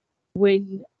ecology,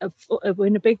 when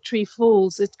a big tree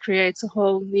falls, it creates a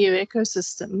whole new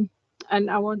ecosystem. And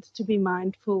I wanted to be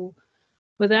mindful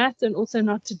with that and also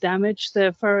not to damage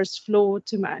the forest floor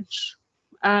too much.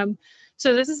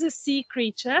 So this is a sea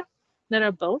creature that I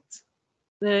built.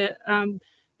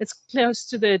 It's close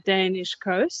to the Danish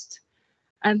coast.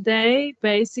 And they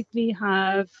basically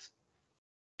have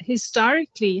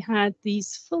historically had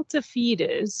these filter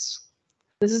feeders.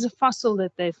 This is a fossil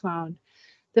that they found.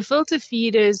 The filter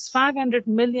feeders, 500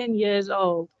 million years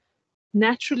old,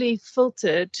 naturally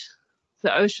filtered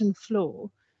the ocean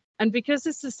floor. And because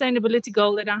the sustainability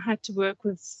goal that I had to work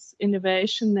with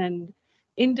innovation and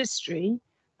industry,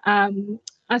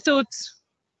 I thought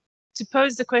to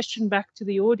pose the question back to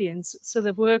the audience. So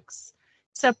the work's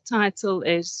subtitle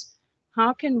is,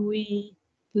 how can we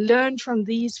learn from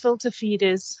these filter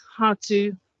feeders how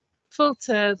to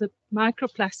filter the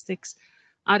microplastics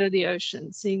out of the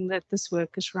ocean, seeing that this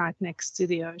work is right next to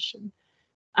the ocean.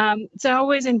 So I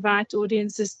always invite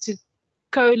audiences to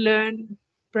co-learn,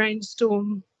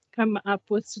 brainstorm, come up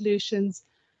with solutions,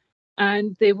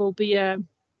 and there will be a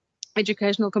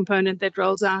educational component that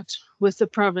rolls out with the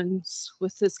province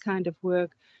with this kind of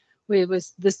work, where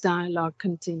this dialogue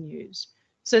continues.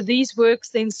 So these works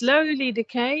then slowly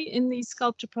decay in these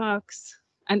sculpture parks,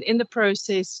 and in the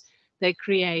process, they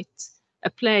create a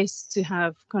place to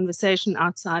have conversation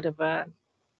outside of a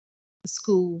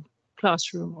school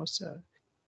classroom or so.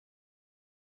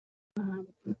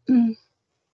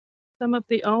 Some of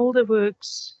the older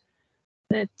works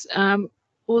that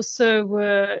also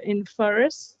were in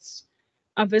forests.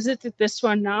 I visited this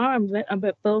one now. I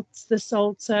built this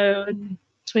also in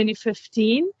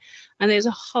 2015, and there's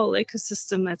a whole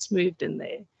ecosystem that's moved in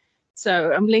there.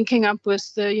 So I'm linking up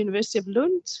with the University of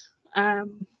Lund,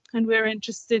 and we're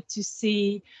interested to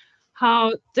see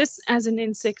how this, as an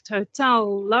insect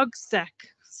hotel log stack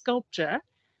sculpture,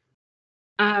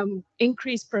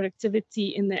 increase productivity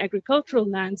in the agricultural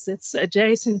lands that's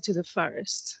adjacent to the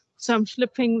forest. So I'm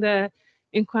flipping the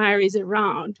inquiries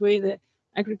around where the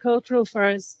agricultural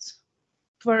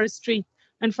forestry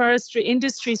and forestry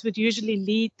industries would usually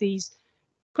lead these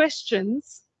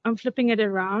questions. I'm flipping it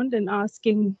around and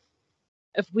asking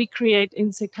if we create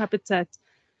insect habitat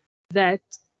that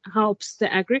helps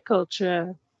the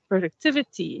agriculture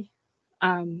productivity,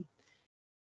 how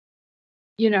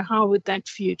would that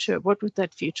future, what would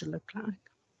that future look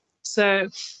like? So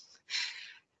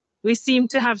we seem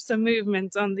to have some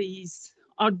movement on these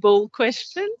oddball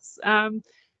questions. And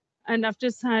I've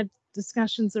just had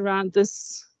discussions around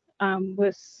this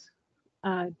with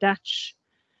Dutch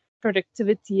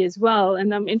productivity as well.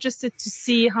 And I'm interested to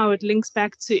see how it links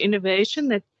back to innovation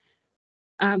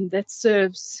that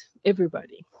serves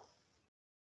everybody.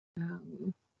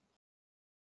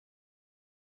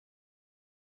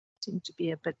 Seem to be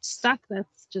a bit stuck.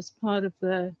 That's just part of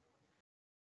this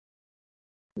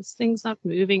thing's not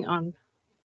moving on.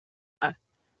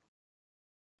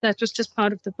 That was just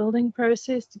part of the building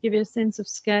process to give you a sense of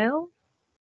scale.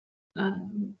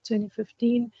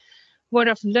 2015. What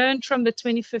I've learned from the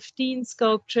 2015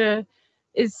 sculpture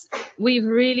is we've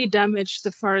really damaged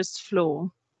the forest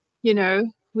floor.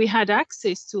 We had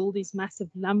access to all these massive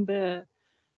lumber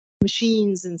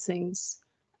machines and things,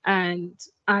 and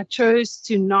I chose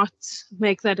to not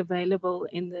make that available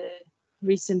in the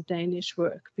recent Danish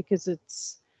work because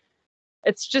it's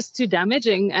just too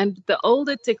damaging. And the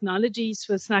older technologies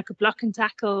with like a block and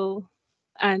tackle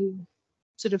and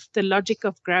sort of the logic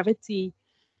of gravity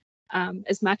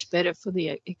is much better for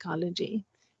the ecology.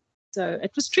 So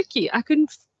it was tricky. I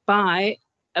couldn't buy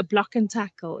a block and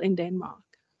tackle in Denmark.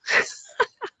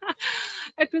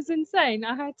 It was insane.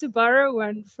 I had to borrow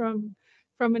one from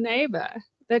a neighbor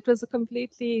that was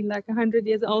completely like 100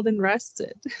 years old and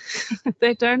rusted.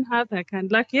 They don't have that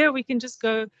kind. Like, yeah, we can just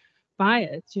go buy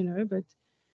it, you know, but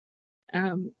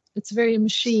it's very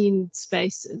machined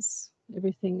spaces.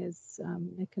 Everything is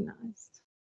mechanized.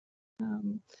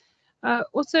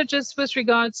 Also, just with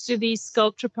regards to these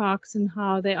sculpture parks and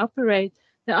how they operate,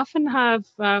 they often have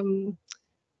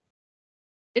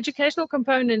educational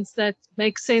components that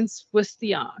make sense with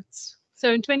the arts.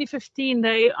 So in 2015,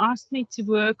 they asked me to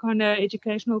work on an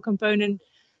educational component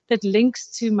that links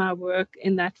to my work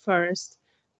in that forest.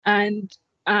 And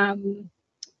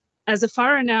as a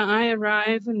foreigner, I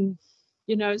arrive and,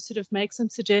 you know, sort of make some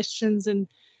suggestions. And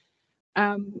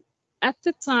at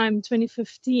the time,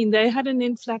 2015, they had an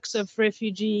influx of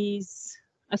refugees.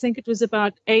 I think it was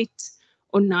about 8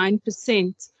 or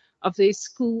 9% of their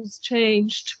schools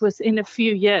changed within a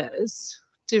few years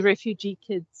to refugee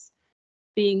kids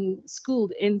being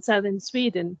schooled in southern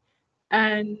Sweden.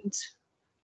 And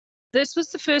this was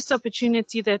the first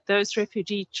opportunity that those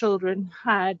refugee children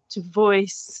had to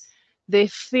voice their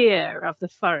fear of the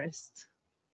forest.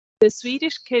 The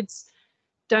Swedish kids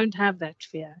don't have that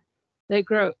fear. They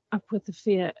grow up with the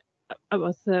fear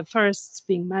of the forests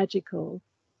being magical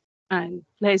and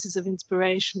places of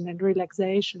inspiration and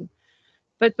relaxation.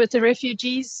 But with the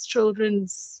refugees'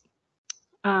 children's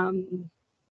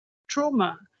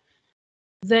trauma,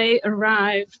 they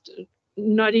arrived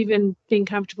not even being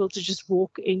comfortable to just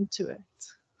walk into it.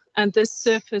 And this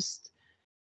surfaced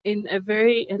in a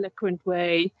very eloquent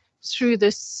way through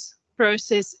this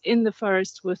process in the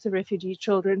forest with the refugee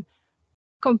children,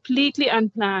 completely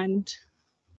unplanned,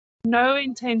 no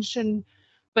intention,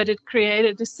 but it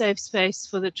created a safe space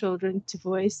for the children to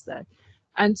voice that.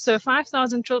 And so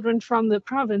 5,000 children from the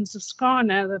province of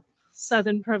Skåne, the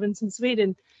southern province in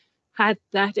Sweden, had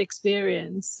that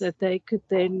experience that they could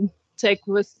then take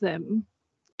with them.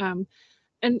 And,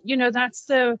 you know, that's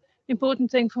the important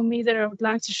thing for me that I would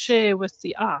like to share with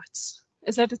the arts,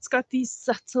 is that it's got these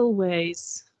subtle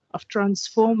ways of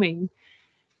transforming.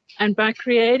 And by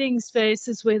creating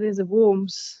spaces where there's a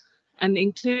warmth and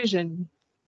inclusion,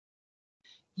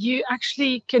 you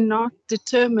actually cannot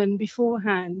determine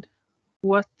beforehand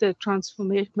what the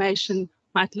transformation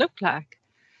might look like.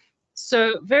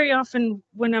 So very often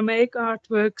when I make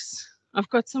artworks, I've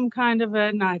got some kind of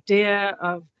an idea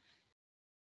of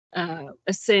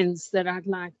a sense that I'd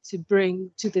like to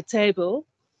bring to the table.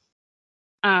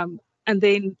 And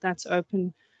then that's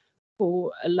open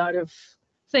for a lot of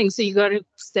things. So you got to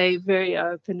stay very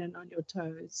open and on your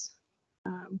toes.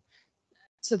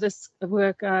 So this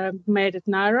work I made at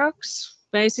Niekerk,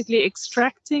 basically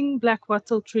extracting black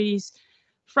wattle trees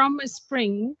from a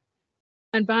spring,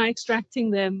 and by extracting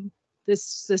them, the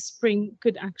spring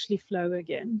could actually flow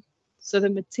again. So the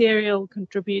material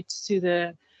contributes to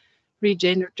the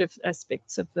regenerative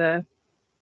aspects of the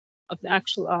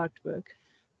actual artwork.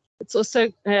 It's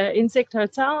also an insect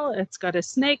hotel. It's got a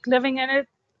snake living in it.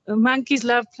 The monkeys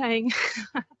love playing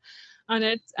on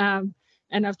it. And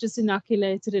I've just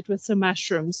inoculated it with some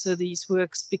mushrooms. So these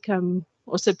works become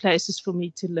also places for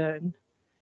me to learn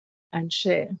and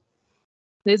share.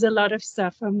 There's a lot of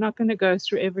stuff. I'm not going to go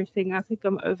through everything. I think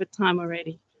I'm over time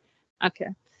already. Okay.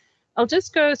 I'll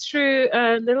just go through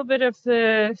a little bit of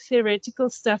the theoretical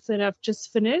stuff that I've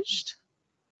just finished.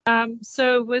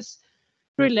 So with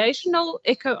relational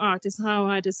eco art is how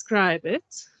I describe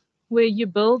it, where you're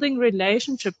building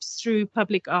relationships through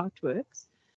public artworks.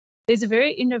 There's a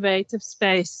very innovative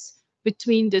space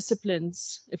between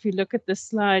disciplines. If you look at the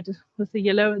slide with the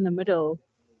yellow in the middle,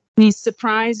 these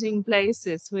surprising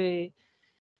places where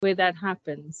that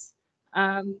happens.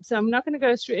 So I'm not going to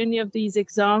go through any of these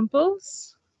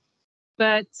examples,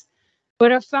 but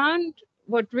what I found,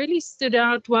 what really stood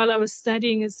out while I was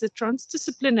studying is the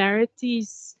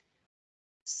transdisciplinarity's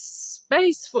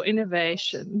space for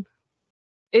innovation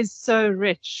is so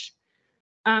rich,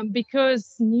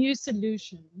 because new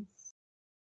solutions,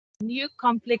 new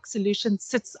complex solutions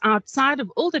sits outside of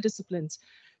all the disciplines.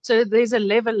 So there's a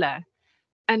leveler.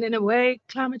 And in a way,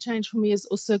 climate change for me is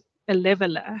also a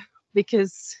leveler,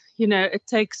 because, you know, it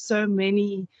takes so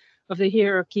many of the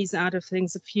hierarchies out of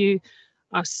things. If you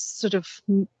are sort of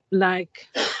like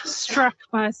struck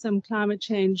by some climate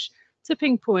change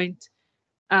tipping point,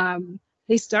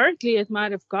 historically, it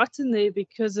might have gotten there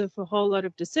because of a whole lot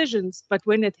of decisions, but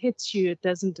when it hits you, it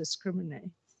doesn't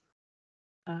discriminate.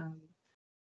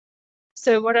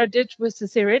 So what I did with the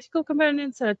theoretical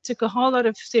components, I took a whole lot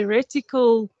of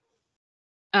theoretical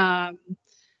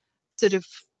sort of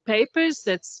papers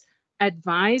that's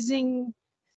advising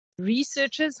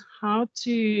researchers how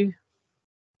to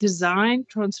design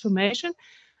transformation,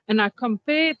 and I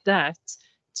compared that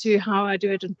to how I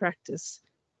do it in practice.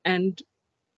 And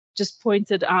just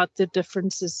pointed out the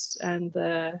differences and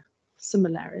the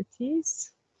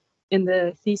similarities in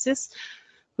the thesis,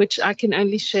 which I can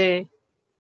only share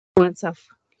once I've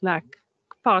like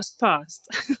passed.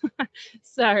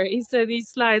 Sorry, so these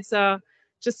slides are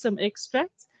just some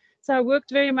extracts. So I worked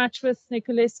very much with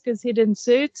Niekerk's head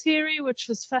insert theory, which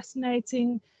was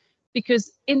fascinating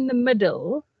because in the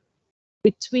middle,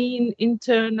 between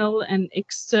internal and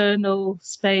external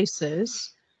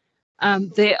spaces,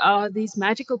 there are these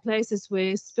magical places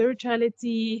where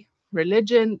spirituality,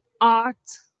 religion, art,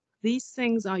 these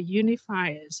things are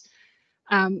unifiers.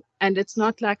 And it's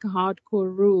not like a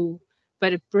hardcore rule,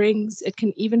 but it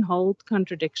can even hold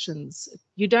contradictions.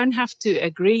 You don't have to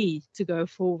agree to go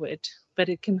forward, but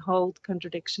it can hold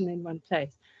contradiction in one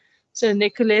place. So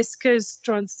Niekerk's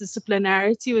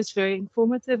transdisciplinarity was very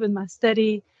informative in my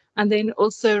study, and then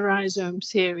also rhizome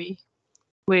theory,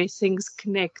 where things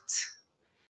connect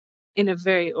in a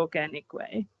very organic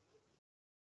way.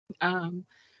 I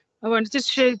wanted to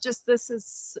share just this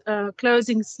as a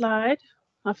closing slide.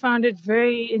 I found it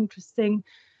very interesting.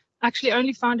 Actually,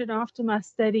 only found it after my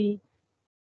study,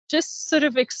 just sort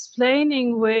of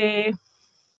explaining where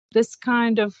this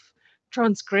kind of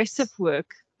transgressive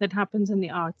work that happens in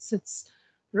the arts, it's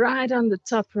right on the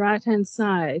top right-hand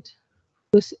side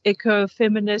with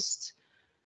eco-feminist,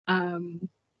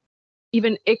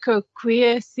 even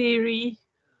eco-queer theory,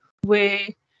 where,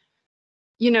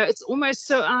 you know, it's almost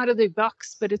so out of the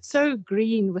box, but it's so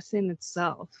green within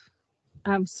itself.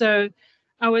 So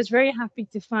I was very happy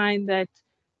to find that,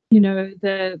 you know,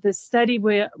 the study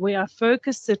where I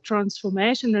focused the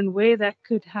transformation and where that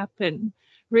could happen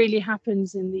really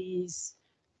happens in these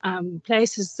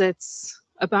places that's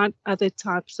about other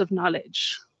types of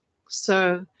knowledge.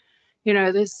 So, you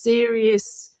know, this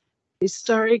serious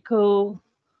historical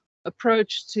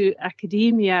approach to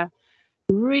academia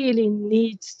really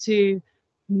needs to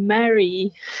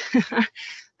marry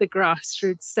the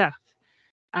grassroots stuff.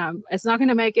 It's not going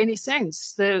to make any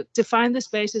sense. To find the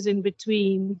spaces in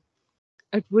between,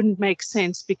 it wouldn't make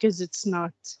sense because it's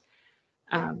not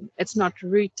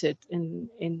rooted in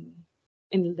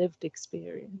lived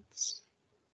experience.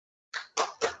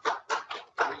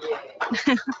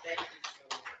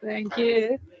 Thank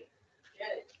you.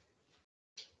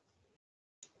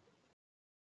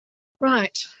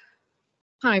 Right.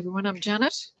 Hi, everyone. I'm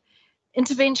Janet.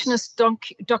 Interventionist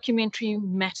documentary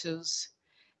matters.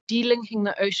 Delinking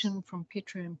the ocean from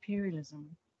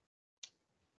petro-imperialism.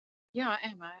 Yeah, I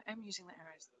am using the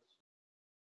arrows.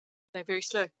 They're very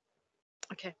slow.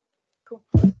 Okay, cool.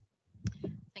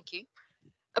 Thank you.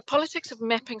 A politics of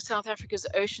mapping South Africa's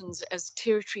oceans as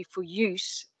territory for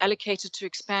use allocated to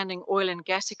expanding oil and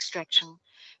gas extraction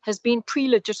has been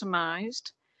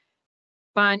pre-legitimized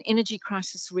by an energy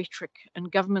crisis rhetoric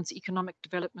and government's economic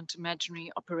development imaginary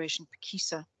Operation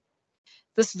Pekisa.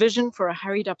 This vision for a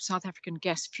hurried up South African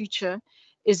gas future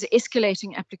is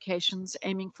escalating applications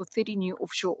aiming for 30 new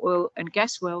offshore oil and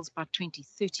gas wells by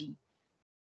 2030.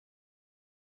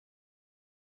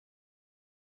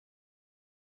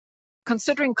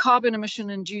 Considering carbon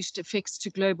emission-induced effects to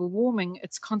global warming,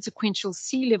 its consequential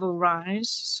sea level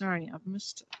rise,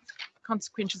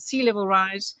 consequential sea level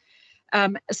rise,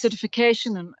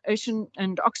 acidification and ocean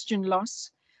and oxygen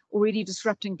loss, already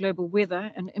disrupting global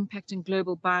weather and impacting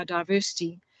global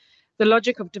biodiversity, the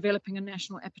logic of developing a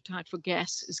national appetite for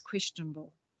gas is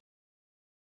questionable.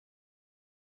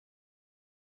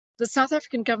 The South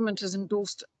African government has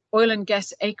endorsed oil and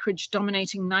gas acreage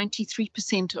dominating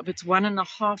 93% of its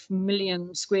 1.5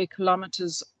 million square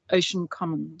kilometers ocean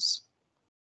commons,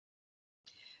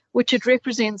 which it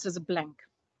represents as a blank.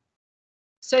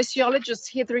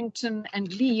 Sociologists Hetherington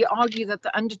and Lee argue that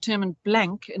the undetermined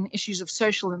blank in issues of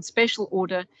social and spatial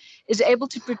order is able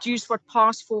to produce what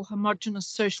pass for homogeneous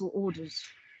social orders.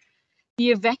 The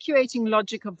evacuating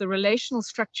logic of the relational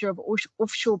structure of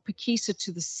offshore Pekisa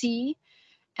to the sea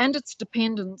and its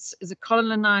dependence is a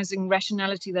colonizing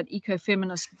rationality that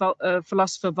eco-feminist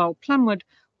philosopher Val Plumwood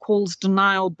calls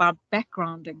denial by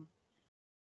backgrounding.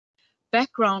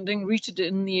 Backgrounding, rooted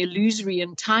in the illusory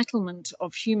entitlement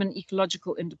of human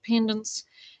ecological independence,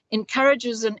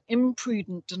 encourages an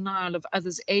imprudent denial of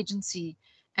others' agency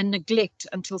and neglect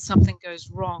until something goes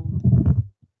wrong.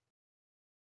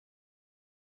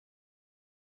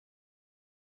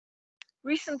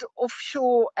 Recent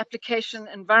offshore application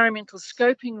environmental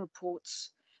scoping reports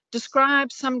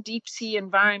describe some deep sea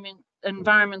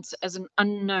environments as an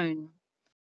unknown.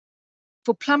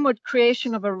 For Plumwood,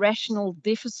 creation of a rational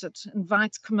deficit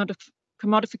invites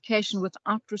commodification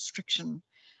without restriction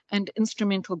and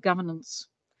instrumental governance,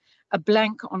 a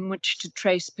blank on which to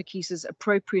trace Pekisa's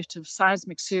appropriative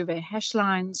seismic survey hash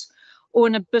lines or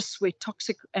an abyss where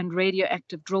toxic and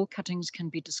radioactive drill cuttings can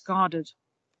be discarded.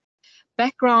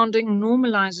 Backgrounding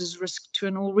normalizes risk to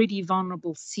an already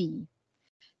vulnerable sea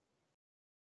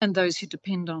and those who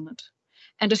depend on it,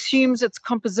 and assumes its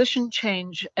composition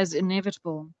change as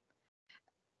inevitable.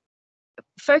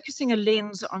 Focusing a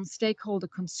lens on stakeholder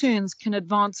concerns can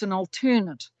advance an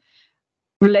alternate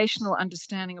relational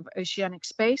understanding of oceanic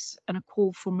space and a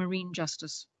call for marine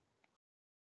justice.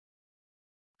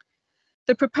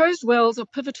 The proposed wells are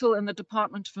pivotal in the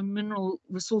Department of Mineral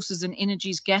Resources and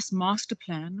Energy's gas master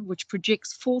plan, which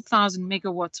projects 4,000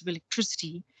 megawatts of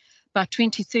electricity by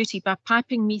 2030 by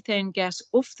piping methane gas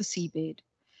off the seabed.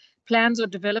 Plans are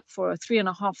developed for a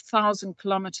 3,500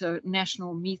 kilometer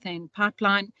national methane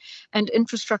pipeline and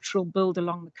infrastructural build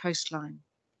along the coastline,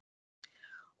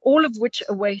 all of which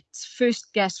awaits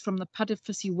first gas from the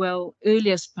Padafisi well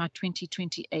earliest by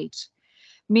 2028,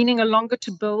 meaning a longer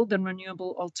to build than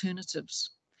renewable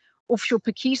alternatives. Offshore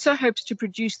Pekisa hopes to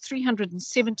produce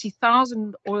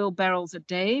 370,000 oil barrels a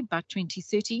day by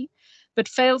 2030, but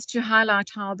fails to highlight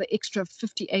how the extra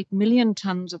 58 million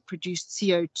tons of produced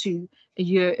CO2 a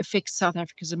year affects South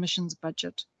Africa's emissions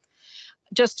budget.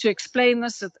 Just to explain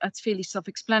this, it's fairly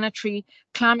self-explanatory.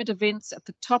 Climate events at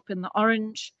the top in the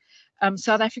orange,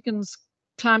 South Africans'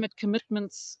 climate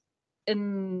commitments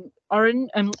in orange,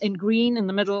 in green in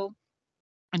the middle,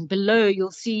 and below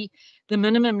you'll see the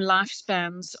minimum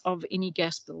lifespans of any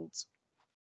gas builds.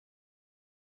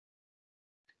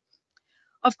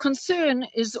 Of concern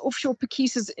is offshore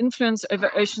Pekisa's influence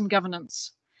over ocean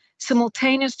governance.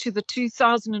 Simultaneous to the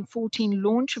 2014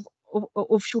 launch of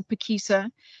offshore Pekisa,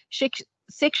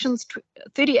 sections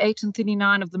 38 and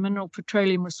 39 of the Mineral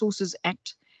Petroleum Resources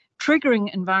Act,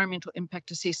 triggering environmental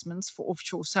impact assessments for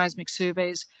offshore seismic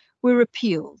surveys, were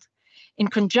repealed, in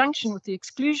conjunction with the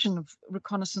exclusion of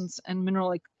reconnaissance and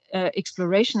mineral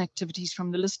exploration activities from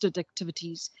the listed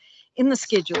activities in the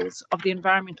schedules of the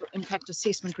Environmental Impact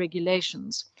Assessment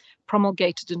Regulations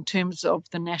promulgated in terms of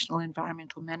the National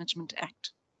Environmental Management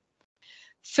Act.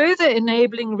 Further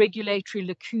enabling regulatory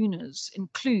lacunas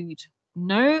include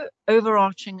no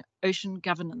overarching ocean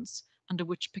governance under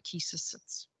which Pekisa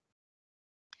sits,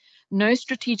 no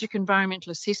strategic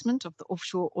environmental assessment of the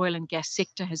offshore oil and gas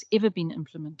sector has ever been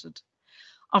implemented.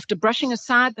 After brushing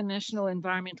aside the National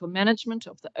Environmental Management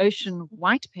of the Ocean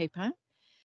White Paper,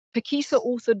 Pekisa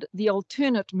authored the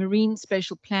alternate Marine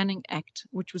Spatial Planning Act,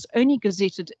 which was only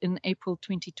gazetted in April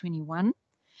 2021,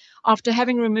 after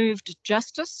having removed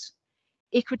justice,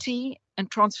 equity, and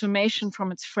transformation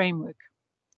from its framework.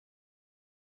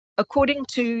 According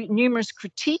to numerous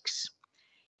critiques,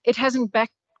 it hasn't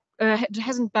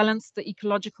balanced the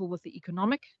ecological with the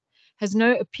economic, has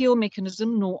no appeal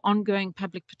mechanism nor ongoing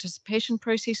public participation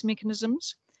process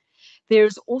mechanisms. There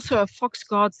is also a fox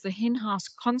guards the henhouse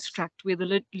construct where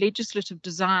the legislative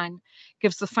design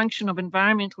gives the function of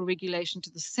environmental regulation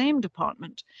to the same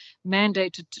department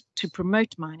mandated to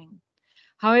promote mining.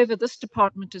 However, this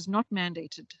department is not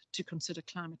mandated to consider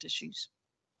climate issues.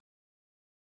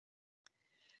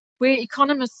 Where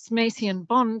economists Macy and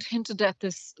Bond hinted at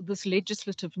this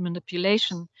legislative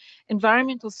manipulation,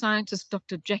 environmental scientist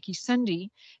Dr. Jackie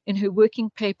Sundy, in her working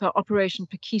paper Operation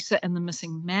Pekisa and the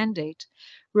Missing Mandate,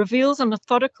 reveals a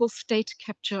methodical state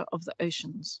capture of the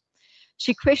oceans.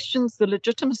 She questions the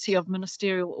legitimacy of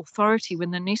ministerial authority when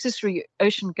the necessary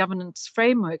ocean governance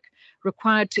framework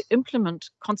required to implement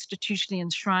constitutionally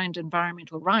enshrined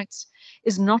environmental rights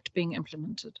is not being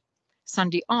implemented.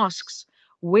 Sundy asks,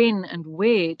 when and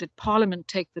where did Parliament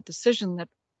take the decision that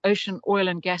ocean oil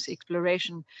and gas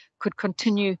exploration could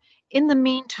continue in the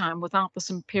meantime without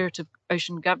this imperative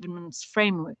ocean governance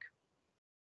framework?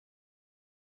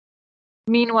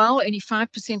 Meanwhile, only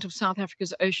 5% of South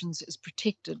Africa's oceans is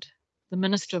protected. The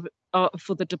Minister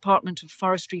for the Department of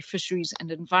Forestry, Fisheries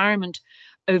and Environment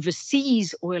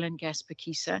oversees oil and gas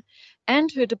Pekisa,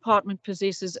 and her department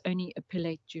possesses only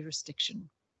appellate jurisdiction.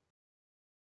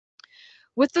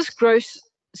 With this gross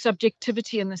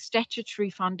subjectivity in the statutory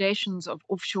foundations of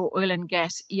offshore oil and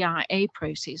gas EIA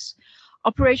process,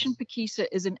 Operation Pekisa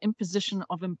is an imposition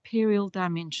of imperial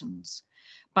dimensions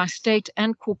by state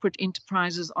and corporate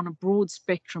enterprises on a broad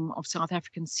spectrum of South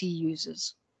African sea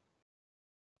users.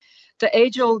 The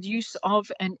age-old use of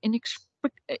an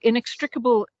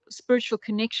inextricable spiritual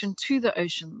connection to the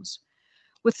oceans,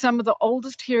 with some of the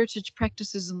oldest heritage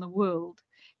practices in the world,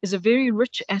 is a very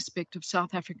rich aspect of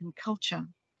South African culture.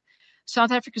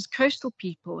 South Africa's coastal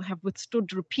people have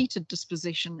withstood repeated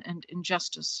dispossession and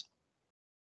injustice.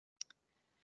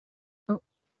 Oh,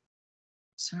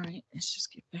 sorry, let's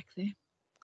just get back there.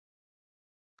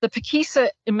 The Pekisa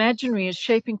imaginary is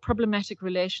shaping problematic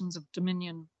relations of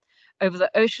dominion. over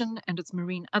the ocean and its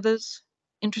marine others,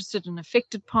 interested and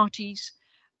affected parties,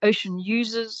 ocean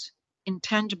users,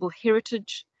 intangible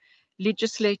heritage,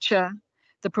 legislature,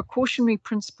 the precautionary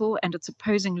principle and its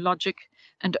opposing logic,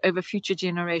 and over future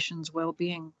generations'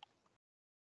 well-being.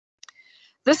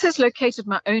 This has located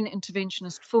my own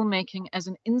interventionist filmmaking as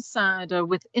an insider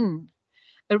within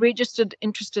a registered,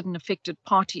 interested and affected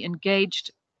party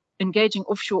engaging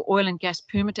offshore oil and gas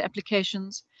permit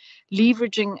applications,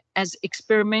 leveraging as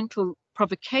experimental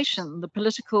provocation the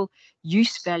political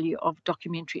use value of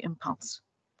documentary impulse.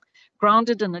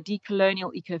 Grounded in a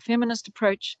decolonial ecofeminist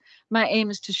approach, my aim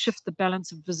is to shift the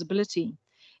balance of visibility,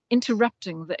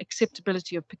 interrupting the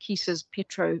acceptability of Pekisa's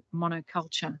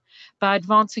petro-monoculture by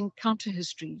advancing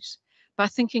counter-histories, by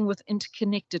thinking with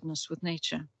interconnectedness with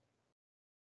nature.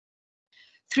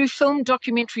 Through film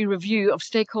documentary review of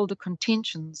stakeholder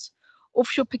contentions,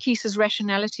 offshore Pekisa's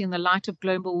rationality in the light of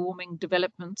global warming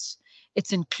developments,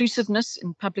 its inclusiveness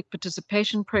in public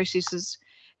participation processes,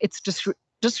 its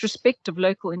disrespect of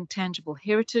local intangible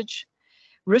heritage,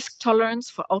 risk tolerance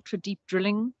for ultra-deep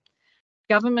drilling,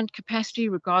 government capacity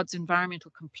regards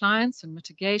environmental compliance and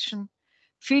mitigation,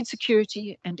 food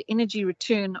security, and energy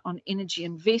return on energy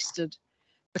invested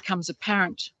becomes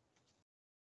apparent.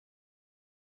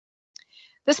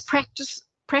 This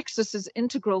praxis is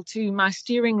integral to my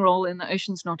steering role in the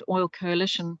Oceans Not Oil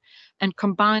Coalition and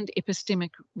combined epistemic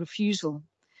refusal.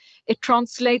 It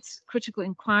translates critical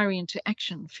inquiry into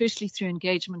action, firstly through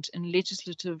engagement in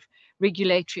legislative,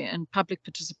 regulatory, and public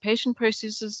participation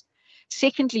processes,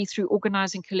 secondly through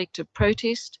organizing collective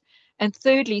protest, and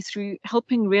thirdly through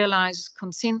helping realize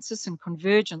consensus and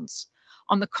convergence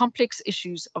on the complex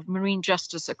issues of marine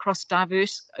justice across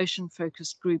diverse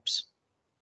ocean-focused groups.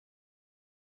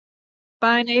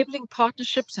 By enabling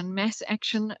partnerships and mass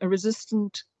action, a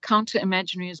resistant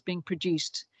counter-imaginary is being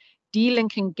produced,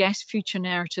 delinking gas future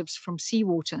narratives from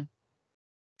seawater.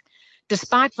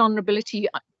 Despite vulnerability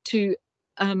to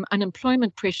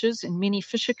unemployment pressures in many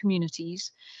fisher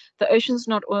communities, the Oceans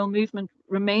Not Oil movement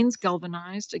remains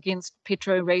galvanized against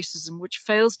petro-racism, which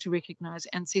fails to recognize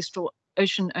ancestral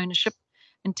ocean ownership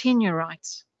and tenure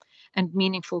rights and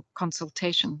meaningful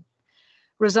consultation.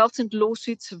 Resultant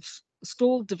lawsuits have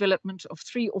stalled development of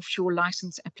 3 offshore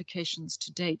license applications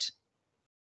to date.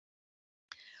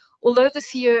 Although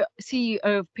the CEO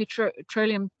of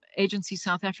Petroleum Agency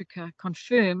South Africa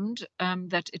confirmed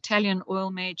that Italian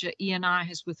oil major ENI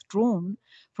has withdrawn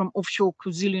from offshore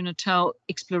KwaZulu-Natal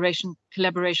exploration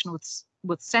collaboration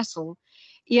with Sasol,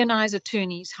 ENI's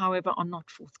attorneys, however, are not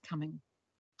forthcoming.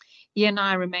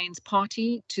 ENI remains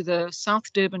party to the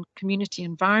South Durban Community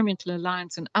Environmental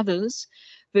Alliance and others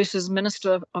versus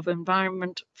Minister of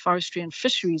Environment, Forestry and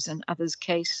Fisheries and others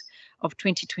case of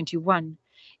 2021.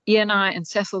 ENI and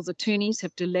Sasol's attorneys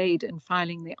have delayed in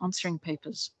filing their answering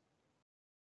papers.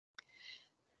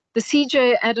 The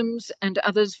CJ Adams and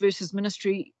others versus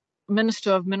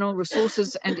Minister of Mineral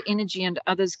Resources and Energy and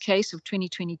others case of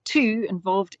 2022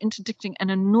 involved interdicting an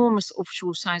enormous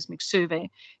offshore seismic survey.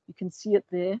 You can see it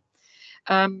there.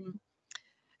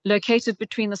 Located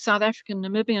between the South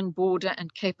African-Namibian border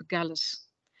and Cape Agulhas.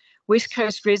 West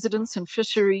Coast residents and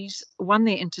fisheries won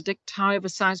their interdict, however,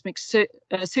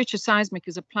 Searcher Seismic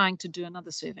is applying to do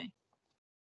another survey.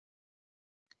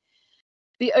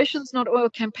 The Oceans Not Oil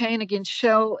campaign against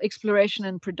Shell exploration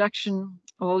and production,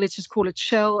 or let's just call it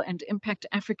Shell and Impact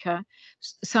Africa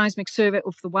seismic survey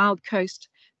off the Wild Coast,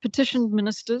 petitioned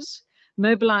ministers,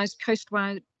 mobilized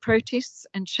coastwide protests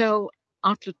and Shell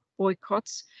outlet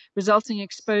boycotts, resulting in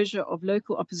exposure of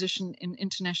local opposition in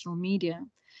international media.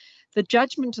 The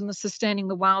judgment in the Sustaining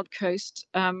the Wild Coast,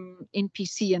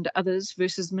 NPC and others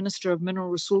versus Minister of Mineral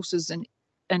Resources and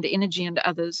Energy and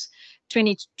others,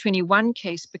 2021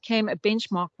 case became a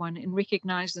benchmark one in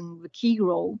recognizing the key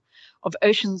role of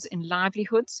oceans in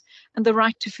livelihoods and the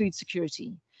right to food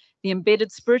security, the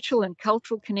embedded spiritual and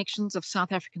cultural connections of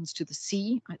South Africans to the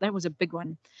sea, that was a big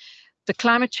one, the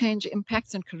climate change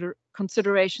impacts and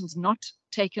considerations not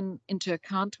taken into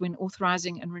account when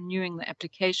authorizing and renewing the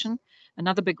application,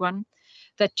 another big one,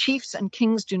 that chiefs and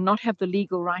kings do not have the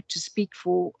legal right to speak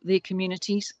for their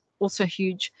communities, also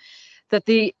huge, that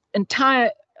the entire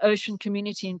ocean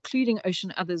community, including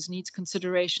ocean others, needs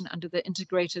consideration under the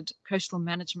integrated coastal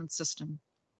management system.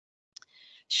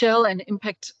 Shell and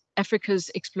Impact Africa's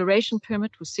exploration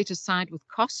permit was set aside with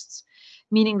costs,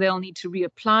 meaning they'll need to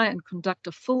reapply and conduct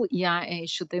a full EIA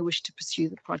should they wish to pursue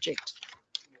the project.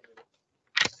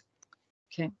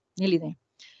 Okay, nearly there.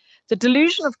 The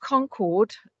delusion of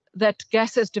concord that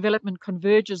gas as development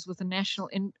converges with a national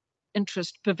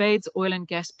interest pervades oil and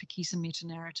gas Pekisa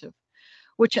meta-narrative,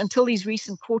 which until these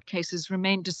recent court cases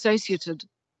remained dissociated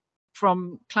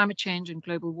from climate change and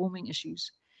global warming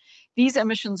issues. These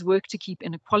emissions work to keep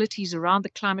inequalities around the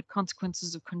climate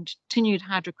consequences of continued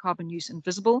hydrocarbon use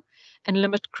invisible and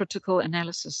limit critical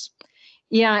analysis.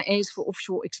 EIAs for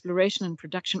offshore exploration and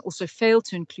production also fail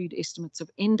to include estimates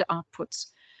of end outputs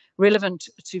relevant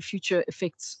to future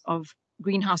effects of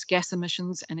greenhouse gas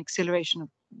emissions and acceleration of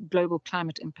global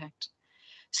climate impact.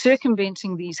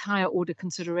 Circumventing these higher order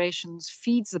considerations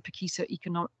feeds the Pakiso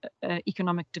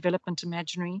economic development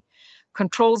imaginary,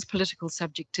 controls political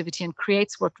subjectivity, and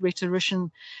creates what rhetorician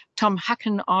Tom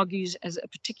Hucken argues as a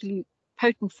particularly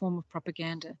potent form of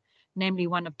propaganda, namely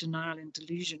one of denial and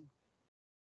delusion.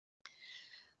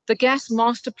 The gas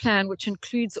master plan, which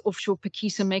includes offshore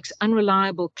Pakiso, makes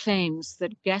unreliable claims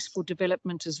that gas for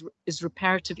development is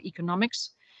reparative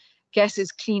economics, gas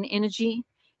is clean energy,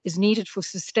 is needed for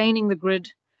sustaining the grid,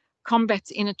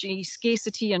 combats energy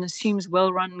scarcity, and assumes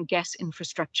well-run gas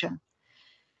infrastructure.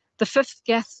 The fifth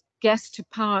gas to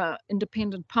power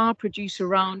independent power producer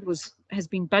round has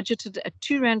been budgeted at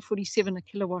R2.47 a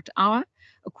kilowatt hour,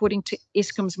 according to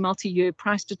Eskom's multi-year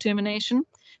price determination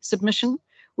submission,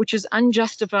 which is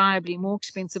unjustifiably more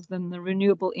expensive than the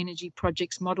renewable energy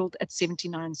projects modeled at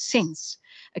 79 cents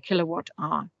a kilowatt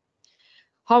hour.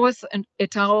 Haworth and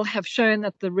et al. Have shown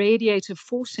that the radiative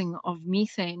forcing of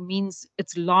methane means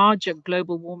its larger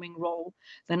global warming role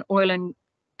than oil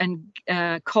and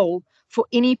coal for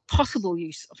any possible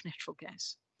use of natural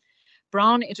gas.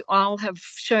 Brown et al. Have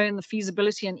shown the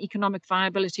feasibility and economic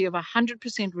viability of a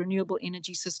 100% renewable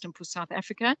energy system for South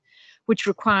Africa, which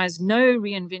requires no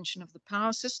reinvention of the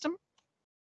power system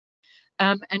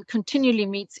and continually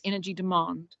meets energy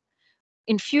demand.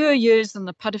 In fewer years than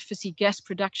the Padafisi gas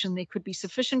production, there could be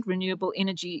sufficient renewable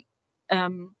energy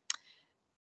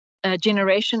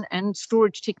generation and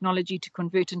storage technology to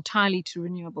convert entirely to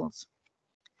renewables.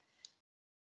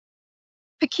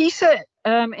 Pakiso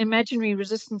imaginary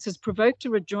resistance has provoked a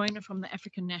rejoinder from the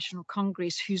African National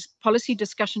Congress, whose policy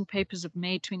discussion papers of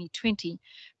May 2020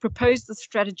 proposed the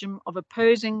stratagem of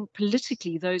opposing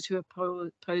politically those who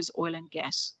oppose oil and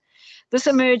gas. This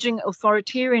emerging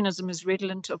authoritarianism is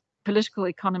redolent of political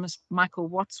economist Michael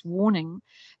Watt's warning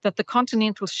that the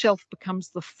continental shelf becomes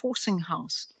the forcing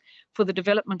house for the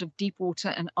development of deep water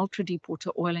and ultra-deep water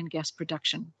oil and gas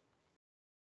production.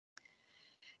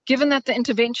 Given that the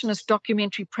interventionist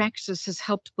documentary practice has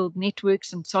helped build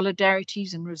networks and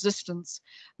solidarities and resistance,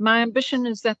 my ambition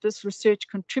is that this research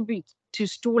contributes to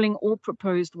stalling all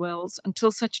proposed wells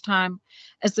until such time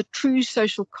as the true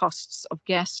social costs of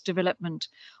gas development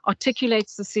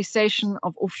articulates the cessation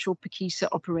of offshore Pakiso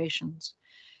operations.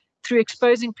 Through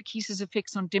exposing Pakiso's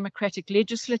effects on democratic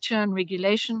legislature and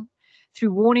regulation,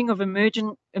 through warning of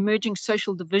emerging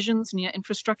social divisions near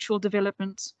infrastructural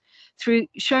developments, through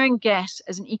showing gas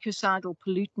as an ecocidal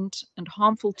pollutant and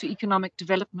harmful to economic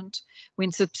development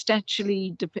when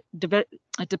substantially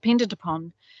dependent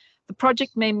upon, the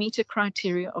project may meet a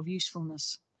criteria of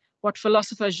usefulness, what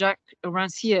philosopher Jacques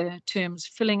Rancière terms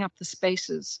filling up the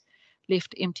spaces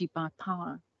left empty by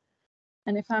power.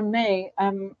 And if I may,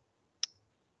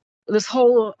 this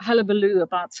whole hullabaloo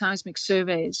about seismic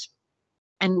surveys,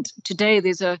 and today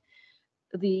the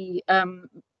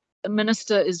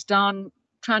minister is down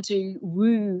trying to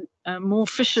woo more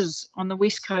fishers on the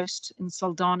west coast in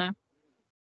Saldanha.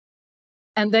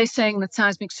 And they're saying that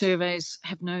seismic surveys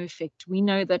have no effect. We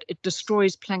know that it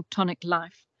destroys planktonic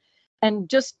life. And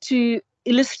just to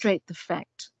illustrate the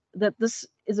fact that this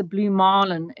is a blue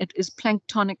marlin, it is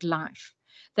planktonic life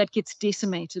that gets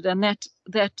decimated, and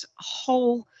that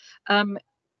whole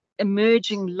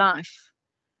emerging life,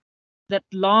 that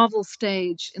larval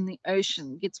stage in the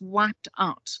ocean, gets wiped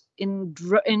out in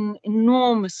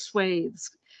enormous swathes,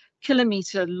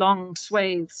 kilometer-long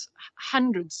swathes,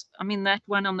 hundreds. I mean, that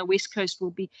one on the west coast will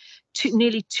be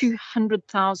nearly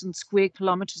 200,000 square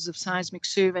kilometers of seismic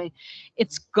survey.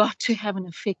 It's got to have an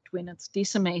effect when it's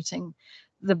decimating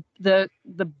the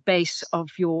base of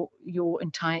your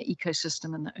entire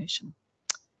ecosystem in the ocean.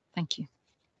 Thank you.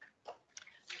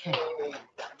 Okay.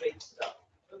 Great stuff.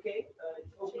 Okay,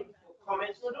 open for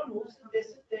comments. No, don't move.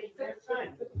 You have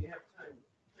time. We have time.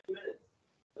 2 minutes.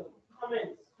 So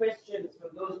comments, questions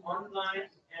from those online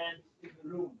and in the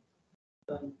room.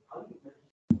 How do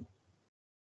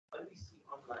we see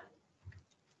online?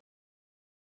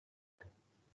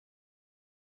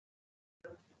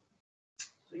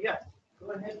 So yeah,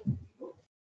 go ahead. Do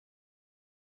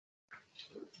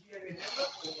you have your hand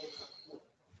up?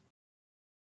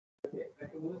 Okay, I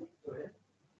can move. Go ahead.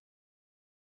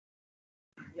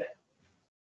 Yeah.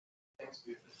 Thanks,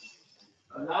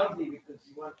 loudly, because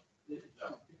you want to Thanks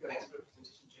for the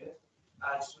presentation, Janet.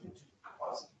 I just wanted to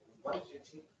ask, what is your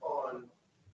take on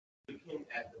looking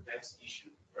at the gas issue,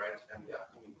 right, and the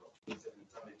upcoming COP27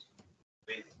 summit,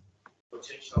 with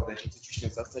potential that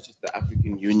institutions such as the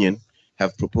African Union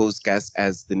have proposed gas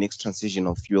as the next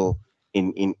transitional fuel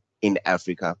in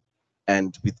Africa.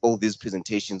 And with all these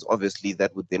presentations, obviously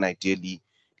that would then ideally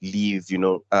leave,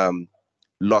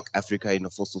 lock Africa in a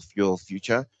fossil fuel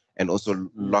future, and also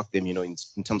lock them, in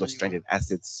terms of stranded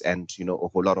assets and, a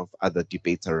whole lot of other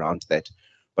debates around that.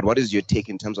 But what is your take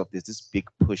in terms of this big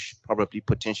push, probably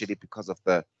potentially because of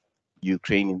the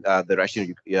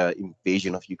Russian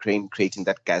invasion of Ukraine, creating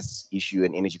that gas issue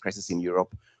and energy crisis in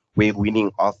Europe? We're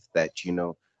winning off that,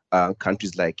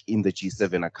 countries like in the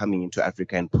G7 are coming into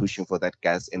Africa and pushing for that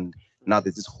gas. And now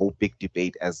there's this whole big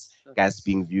debate as gas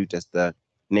being viewed as the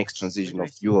next transitional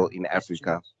fuel in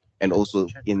Africa. And also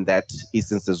in that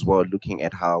instance as well, looking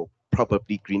at how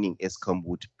probably greening ESCOM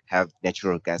would have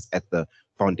natural gas at the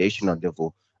foundational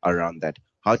level around that.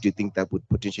 How do you think that would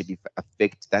potentially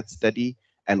affect that study?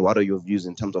 And what are your views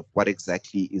in terms of what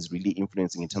exactly is really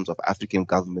influencing in terms of African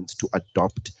governments to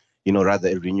adopt, rather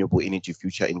a renewable energy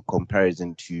future in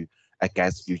comparison to a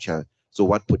gas future? So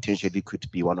what potentially could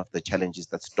be one of the challenges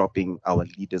that's stopping our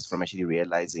leaders from actually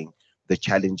realizing the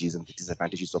challenges and the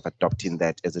disadvantages of adopting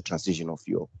that as a transitional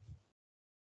fuel?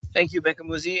 Thank you,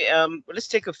 Bekamuzi. Let's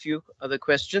take a few other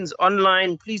questions.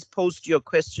 Online, please post your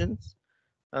questions,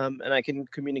 and I can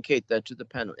communicate that to the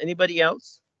panel. Anybody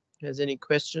else has any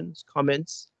questions,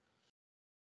 comments?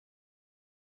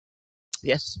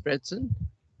 Yes, Bredson?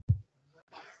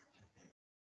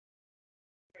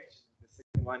 The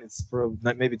second one is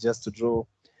maybe just to draw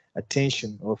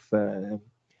attention of,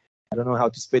 I don't know how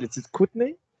to spell it. Is it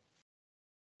Courtney?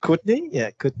 Courtney?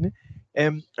 Yeah, Courtney.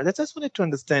 And I just wanted to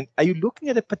understand, are you looking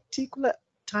at a particular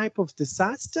type of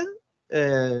disaster,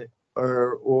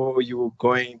 or you're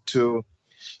going to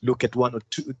look at one or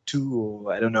two,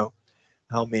 or I don't know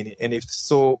how many? And if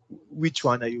so, which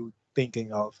one are you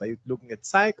thinking of? Are you looking at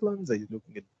cyclones? Are you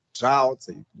looking at droughts?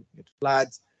 Are you looking at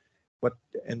floods?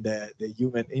 And the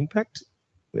human impact,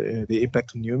 the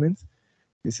impact on humans?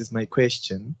 This is my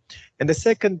question. And the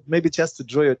second, maybe just to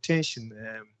draw your attention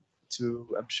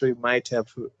I'm sure you might have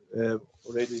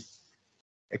already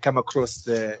come across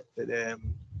the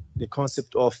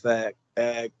concept of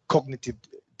cognitive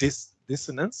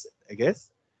dissonance, I guess.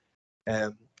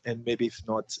 And maybe if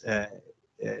not,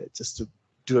 just to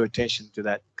draw attention to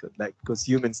that, because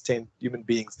human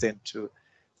beings tend to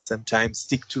sometimes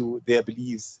stick to their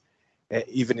beliefs,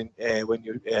 even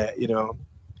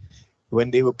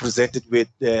when they were presented with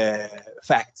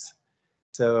facts.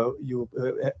 So you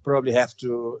probably have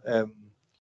to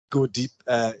go deep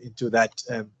into that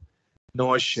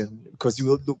notion, because you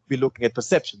will be looking at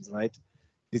perceptions, right?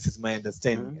 This is my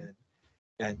understanding.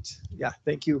 And yeah,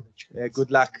 thank you. Good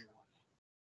luck.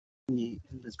 I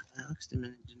asked him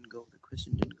and it didn't go. The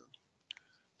question didn't go.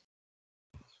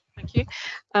 Thank you.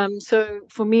 So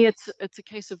for me, it's a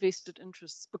case of vested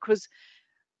interests, because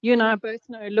you and I both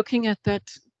know, looking at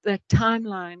that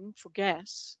timeline for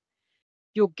gas,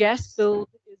 your gas bill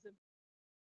is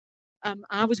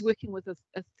I was working with a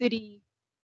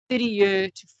 30-year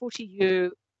to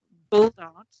 40-year build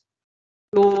out.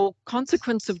 Your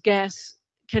consequence of gas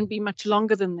can be much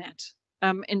longer than that,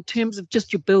 in terms of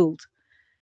just your build.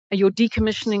 Your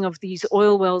decommissioning of these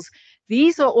oil wells.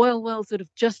 These are oil wells that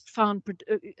have just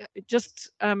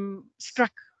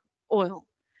struck oil.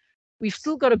 We've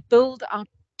still got to build out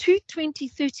to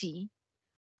 2030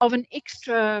 of an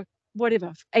extra,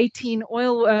 28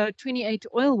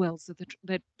 oil wells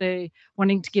that they're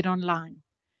wanting to get online.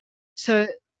 So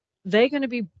they're going to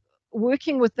be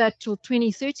working with that till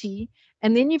 2030,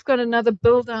 and then you've got another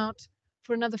build out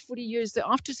for another 40 years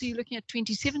thereafter. So you're looking at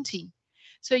 2070.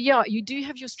 So yeah, you do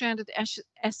have your stranded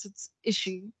assets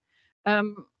issue.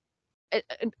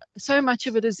 So much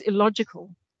of it is illogical.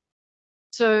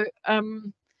 So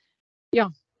yeah,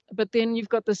 but then you've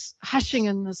got this hushing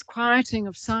and this quieting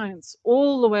of science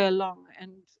all the way along,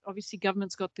 and obviously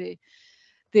government's got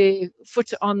their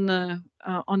foot on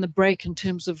the brake in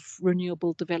terms of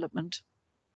renewable development.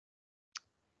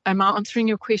 Am I answering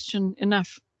your question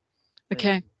enough?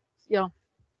 Okay, yeah.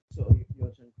 So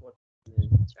your turn.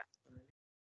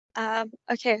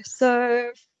 Okay,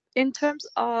 so in terms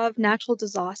of natural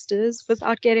disasters,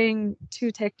 without getting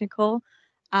too technical,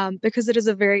 because it is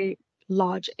a very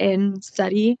large N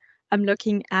study, I'm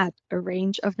looking at a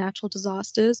range of natural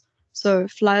disasters. So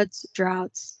floods,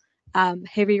 droughts,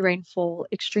 heavy rainfall,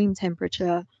 extreme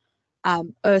temperature,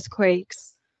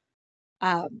 earthquakes,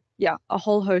 yeah, a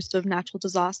whole host of natural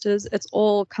disasters. It's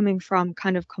all coming from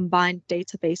kind of combined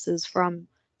databases from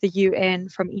the UN,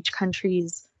 from each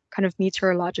country's kind of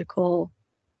meteorological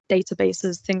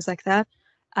databases, things like that.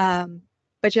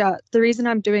 But yeah, the reason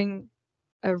I'm doing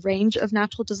a range of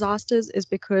natural disasters is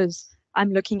because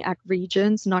I'm looking at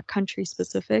regions, not country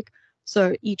specific.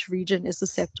 So each region is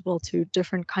susceptible to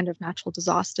different kind of natural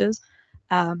disasters.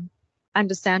 I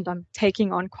understand I'm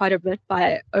taking on quite a bit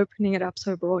by opening it up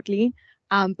so broadly.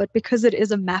 But because it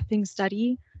is a mapping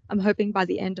study, I'm hoping by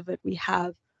the end of it, we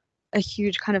have a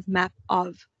huge kind of map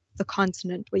of the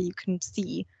continent where you can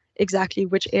see exactly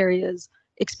which areas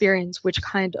experience which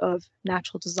kind of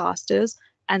natural disasters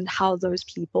and how those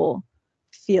people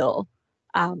feel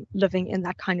living in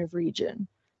that kind of region,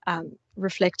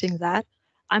 reflecting that.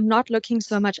 I'm not looking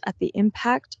so much at the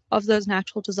impact of those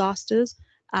natural disasters.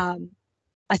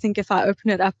 I think if I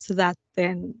open it up to that,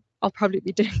 then I'll probably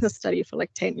be doing the study for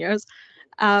like 10 years.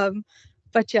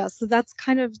 But yeah, so that's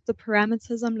kind of the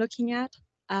parameters I'm looking at.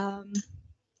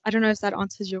 I don't know if that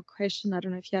answers your question. I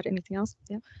don't know if you had anything else.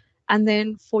 Yeah. And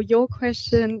then for your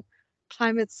question,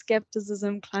 climate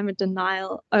skepticism, climate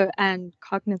denial, and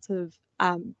cognitive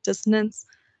dissonance.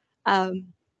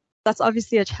 That's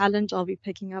obviously a challenge I'll be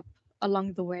picking up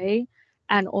along the way.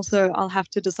 And also I'll have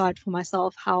to decide for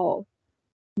myself how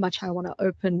much I want to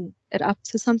open it up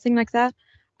to something like that.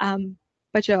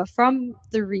 But yeah, from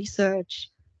the research,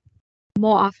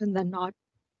 more often than not,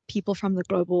 people from the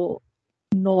global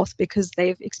north, because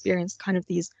they've experienced kind of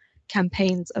these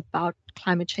campaigns about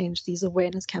climate change, these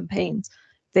awareness campaigns,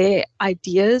 their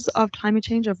ideas of climate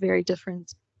change are very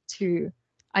different to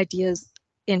ideas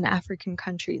in African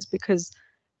countries, because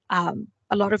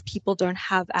a lot of people don't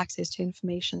have access to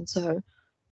information. So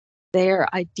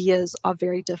their ideas are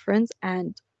very different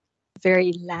and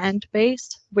very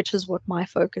land-based, which is what my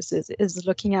focus is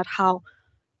looking at how,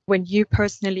 when you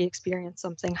personally experience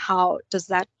something, how does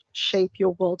that shape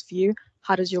your worldview?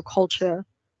 How does your culture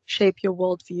shape your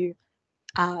worldview?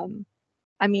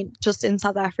 I mean, just in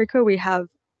South Africa, we have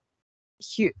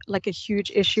like a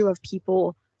huge issue of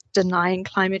people denying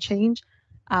climate change,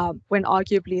 when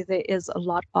arguably there is a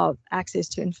lot of access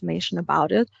to information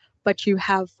about it. But you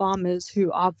have farmers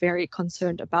who are very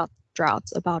concerned about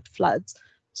droughts, about floods.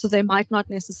 So they might not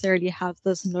necessarily have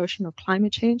this notion of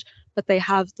climate change, but they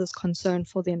have this concern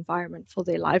for the environment, for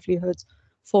their livelihoods,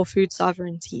 for food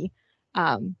sovereignty.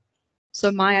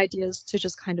 So my idea is to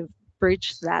just kind of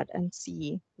bridge that and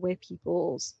see where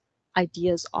people's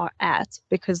ideas are at,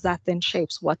 because that then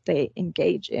shapes what they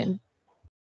engage in.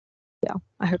 Yeah,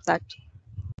 I hope that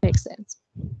makes sense.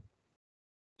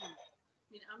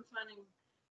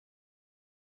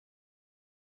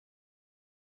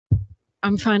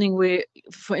 I'm finding where,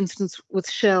 for instance, with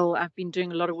Shell, I've been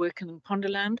doing a lot of work in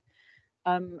Ponderland,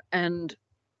 and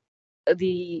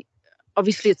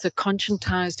obviously it's a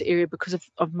conscientized area because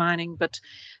of mining, but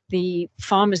the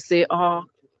farmers there are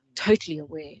totally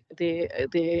aware.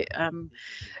 Their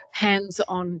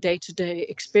hands-on day-to-day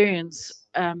experience,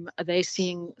 they're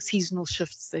seeing seasonal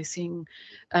shifts, they're seeing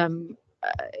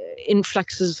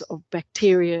influxes of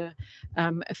bacteria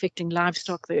affecting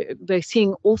livestock. They're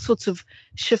seeing all sorts of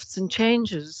shifts and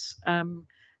changes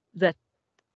that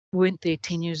weren't there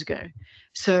 10 years ago.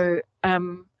 So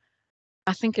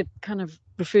I think it kind of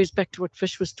refers back to what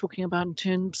Fish was talking about in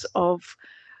terms of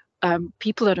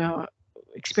people that are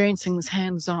experiencing this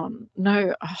hands-on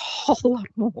know a whole lot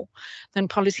more than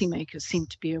policymakers seem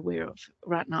to be aware of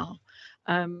right now.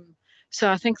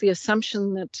 So I think the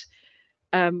assumption that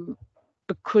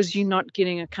because you're not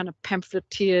getting a kind of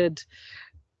pamphleteered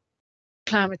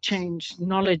climate change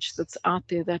knowledge that's out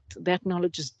there, that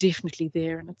knowledge is definitely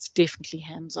there and it's definitely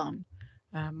hands-on.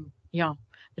 Yeah,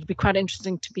 it'd be quite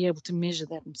interesting to be able to measure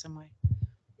that in some way.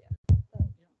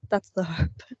 That's the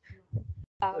hope.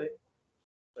 Sorry,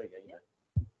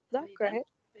 No, go ahead.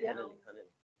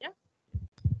 Yeah.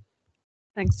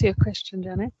 Thanks for your question,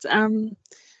 Janet.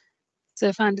 So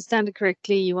if I understand it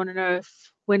correctly, you want to know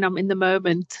if when I'm in the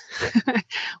moment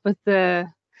with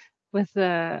the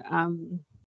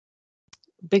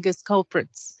biggest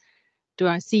culprits, do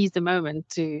I seize the moment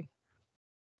to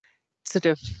sort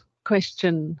of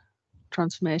question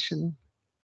transformation,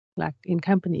 like in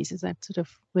companies? Is that sort of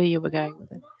where you were going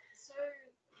with it?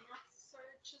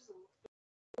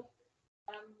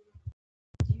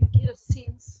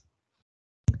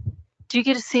 Do you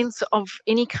get a sense of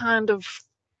any kind of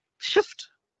shift,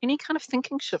 any kind of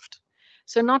thinking shift?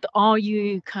 So not are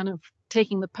you kind of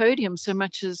taking the podium so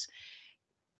much as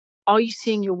are you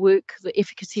seeing your work, the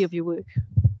efficacy of your work?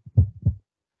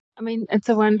 I mean, it's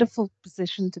a wonderful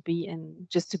position to be in,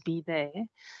 just to be there.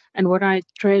 And what I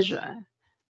treasure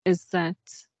is that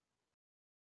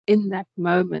in that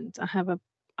moment, I have an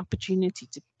opportunity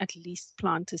to at least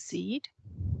plant a seed.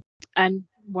 And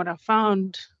what I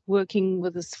found working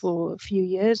with this for a few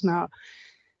years now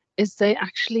is they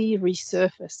actually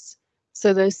resurface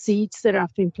So those seeds that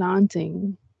I've been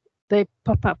planting, they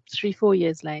pop up 3-4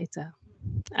 years later.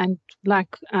 And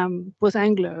like with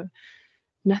Anglo,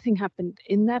 nothing happened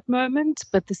in that moment,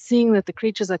 but the seeing that the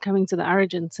creatures are coming to the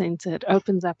Origin Center, it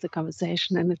opens up the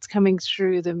conversation, and it's coming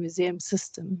through the museum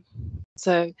system.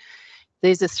 So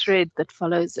there's a thread that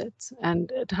follows it,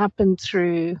 and it happened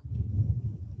through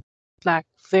like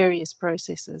various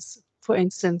processes. For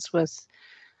instance, with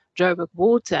Joburg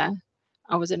Water,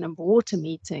 I was in a water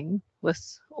meeting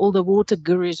with all the water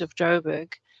gurus of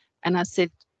Joburg, and I said,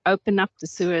 open up the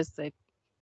sewers, they're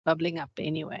bubbling up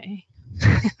anyway.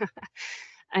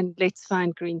 And let's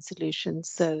find green solutions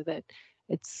so that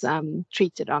it's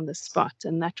treated on the spot.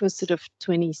 And that was sort of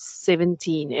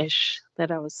 2017-ish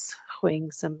that I was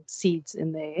throwing some seeds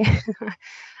in there.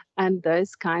 And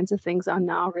those kinds of things are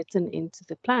now written into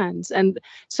the plans. And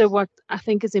so what I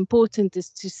think is important is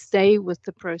to stay with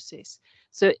the process.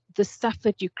 So the stuff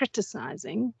that you're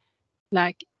criticizing,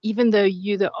 like even though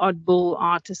you're the oddball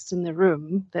artist in the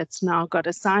room that's now got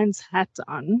a science hat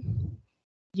on,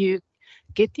 you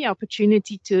get the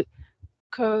opportunity to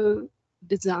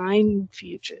co-design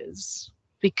futures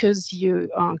because you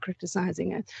are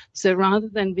criticizing it. So rather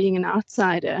than being an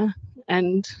outsider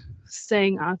and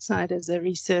staying outside as a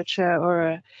researcher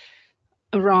or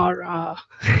a rah-rah,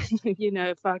 you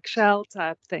know, fuck shell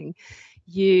type thing,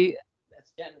 you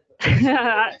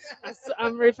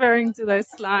I'm referring to those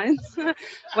slides.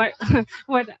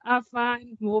 what I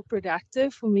find more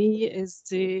productive for me is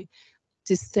to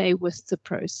stay with the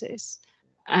process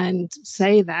and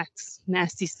say that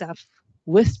nasty stuff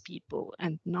with people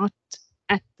and not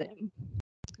at them.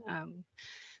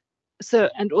 So,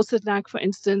 and also like, for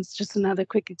instance, just another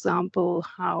quick example,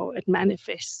 how it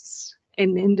manifests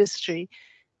in industry.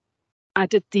 I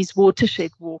did these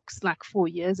watershed walks like 4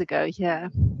 years ago here,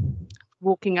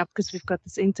 walking up because we've got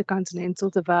this intercontinental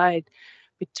divide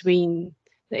between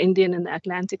the Indian and the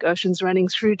Atlantic Oceans running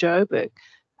through Joburg.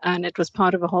 And it was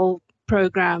part of a whole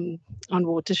program on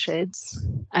watersheds.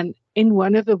 And in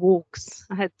one of the walks,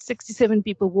 I had 67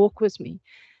 people walk with me.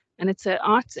 And it's an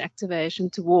arts activation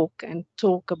to walk and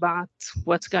talk about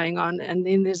what's going on. And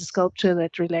then there's a sculpture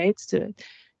that relates to it.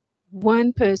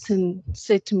 One person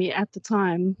said to me at the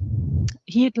time,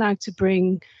 he'd like to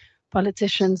bring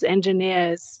politicians,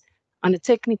 engineers on a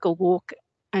technical walk,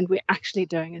 and we're actually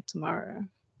doing it tomorrow.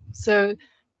 So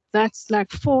that's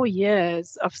like 4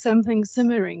 years of something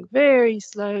simmering very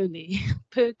slowly,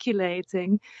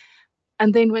 percolating.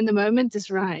 And then when the moment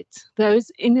is right,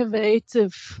 those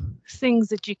innovative things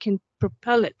that you can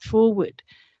propel it forward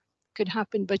could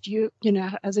happen. But you know,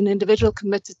 as an individual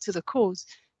committed to the cause,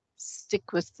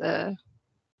 stick with the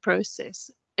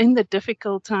process. In the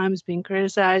difficult times, being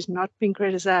criticized, not being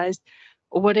criticized,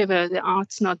 or whatever, the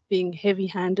art's not being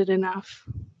heavy-handed enough.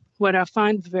 What I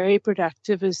find very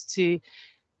productive is to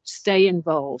stay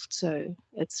involved. So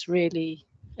it's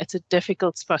a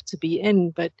difficult spot to be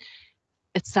in, but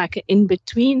it's like an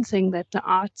in-between thing that the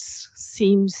arts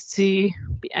seems to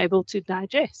be able to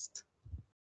digest.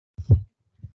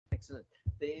 Excellent.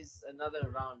 There's another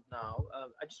round now.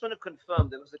 I just want to confirm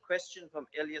there was a question from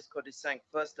Elias Kodisang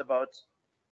first about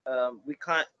we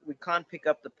can't pick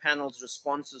up the panel's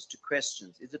responses to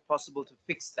questions. Is it possible to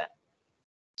fix that?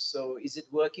 So is it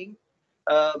working?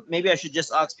 Maybe I should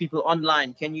just ask people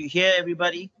online. Can you hear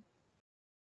everybody?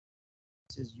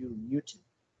 It says you're muted.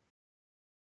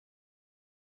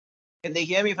 Can they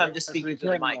hear me if I'm just speaking to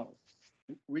the mic? Now.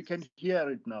 We can hear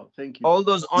it now. Thank you. All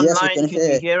those online, yes,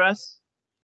 can you hear us?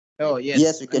 Oh, yes.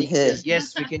 Yes, we can hear.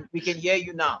 Yes, we can hear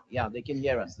you now. Yeah, they can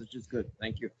hear us, which is good.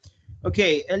 Thank you.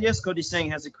 Okay, Elias Kodisang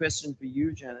has a question for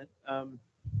you, Janet.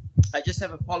 I just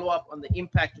have a follow-up on the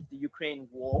impact of the Ukraine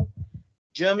war.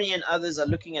 Germany and others are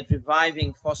looking at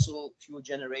reviving fossil fuel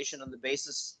generation on the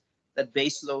basis that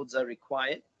base loads are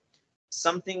required,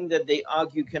 something that they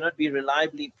argue cannot be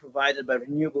reliably provided by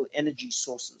renewable energy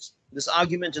sources. This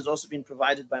argument has also been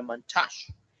provided by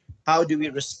Montage. How do we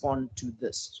respond to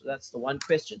this? So that's the one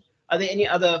question. Are there any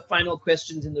other final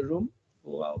questions in the room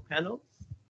for our panel?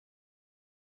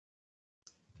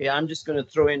 Okay, I'm just going to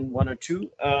throw in one or two.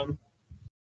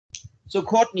 So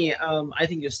Courtney, I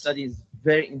think your study is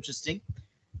very interesting,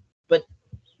 but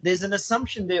there's an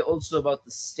assumption there also about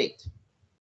the state.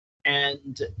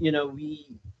 And, you know,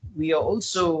 we are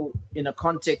also in a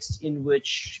context in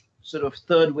which sort of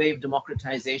third wave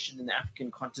democratization in the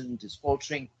African continent is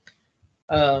faltering.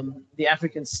 The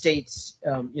African states,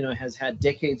 you know, has had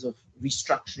decades of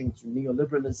restructuring through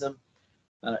neoliberalism.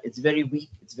 It's very weak,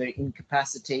 it's very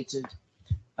incapacitated.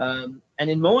 And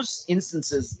in most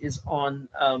instances is on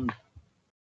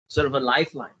sort of a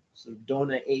lifeline, sort of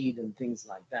donor aid and things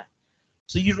like that.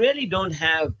 So you really don't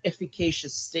have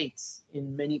efficacious states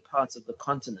in many parts of the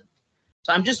continent.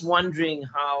 So I'm just wondering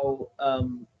how,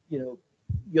 you know,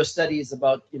 your study is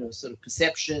about, you know, sort of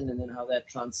perception and then how that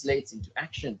translates into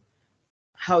action,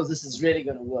 how this is really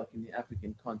going to work in the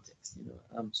African context, you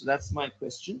know. So that's my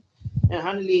question. And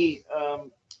Hannelie,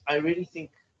 I really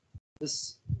think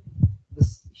this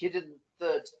hidden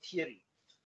third theory,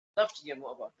 love to hear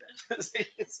more about that.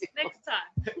 Next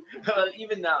time. Well,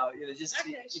 even now, you know, just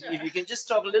Okay, sure. if you can just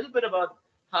talk a little bit about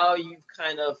how you've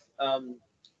kind of,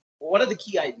 what are the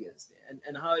key ideas there,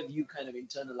 and how have you kind of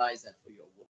internalized that for your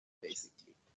work,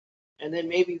 basically. And then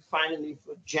maybe finally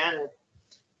for Janet,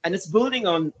 and it's building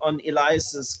on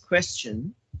Elias's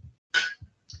question.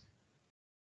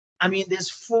 I mean, there's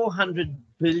 $400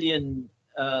 billion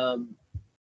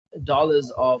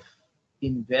of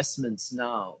investments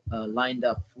now lined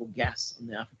up for gas on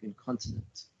the African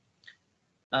continent.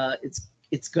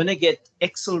 It's going to get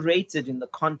accelerated in the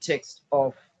context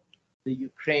of the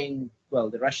Ukraine, well,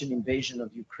 the Russian invasion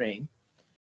of Ukraine.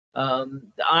 The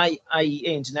IEA,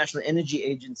 International Energy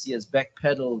Agency, has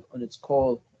backpedaled on its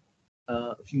call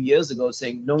a few years ago,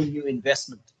 saying no new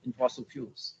investment in fossil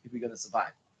fuels if we're going to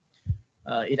survive.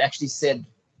 It actually said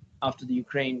after the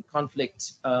Ukraine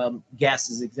conflict, gas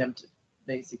is exempted,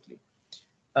 basically.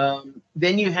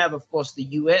 Then you have, of course, the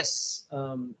US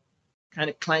kind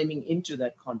of climbing into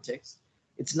that context.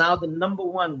 It's now the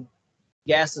 #1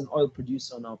 gas and oil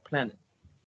producer on our planet.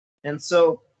 And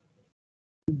so,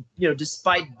 you know,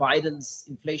 despite Biden's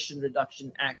Inflation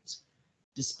Reduction Act,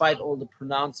 despite all the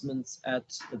pronouncements at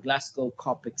the Glasgow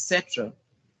COP, etc.,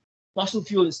 fossil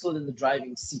fuel is still in the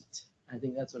driving seat. I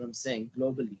think that's what I'm saying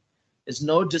globally. There's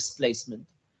no displacement.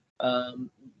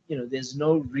 You know, there's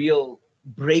no real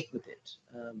break with it.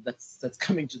 That's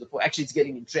coming to the fore. Actually, it's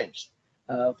getting entrenched.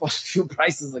 Fossil fuel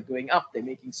prices are going up. They're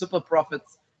making super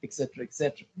profits, etc.,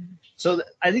 etc. So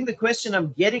I think the question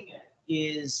I'm getting at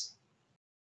is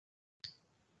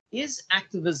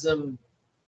activism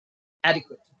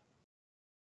adequate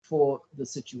for the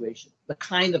situation? The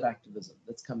kind of activism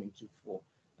that's coming to the fore,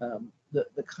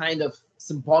 the kind of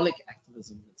symbolic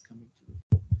activism that's coming to the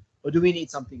fore, or do we need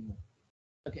something more?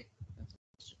 Okay, that's the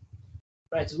question.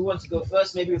 Right. So who wants to go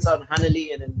first? Maybe we'll start with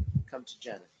Hannelie and then come to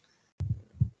Janet.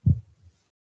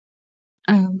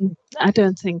 I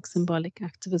don't think symbolic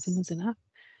activism is enough.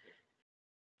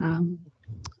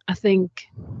 I think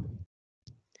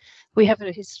we have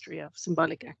a history of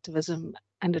symbolic activism,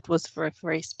 and it was for a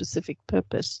very specific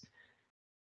purpose.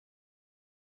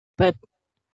 But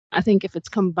I think if it's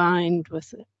combined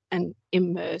with an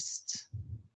immersed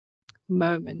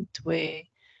moment where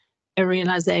a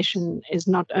realization is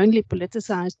not only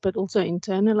politicized, but also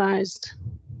internalized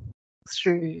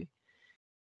through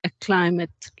a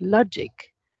climate logic,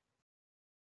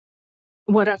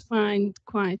 what I find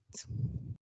quite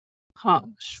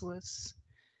harsh with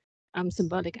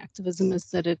symbolic activism is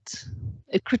that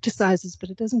it criticizes, but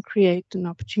it doesn't create an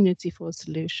opportunity for a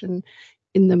solution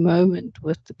in the moment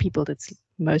with the people that's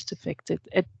most affected.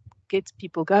 It gets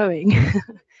people going,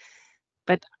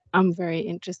 but I'm very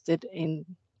interested in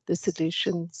the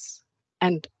solutions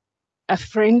and a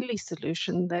friendly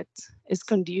solution that is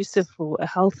conducive for a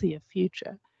healthier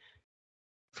future.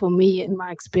 For me, in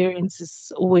my experience,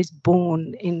 is always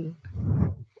born in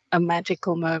a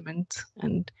magical moment,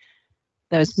 and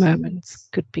those moments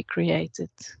could be created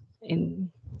in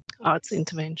arts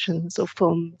interventions or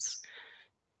films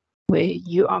where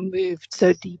you are moved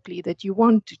so deeply that you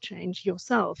want to change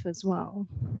yourself as well.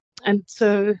 And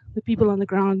so the people on the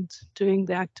ground doing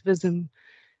the activism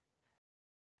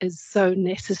is so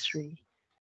necessary.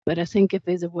 But I think if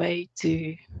there's a way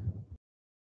to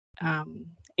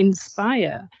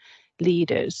inspire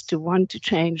leaders to want to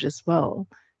change as well,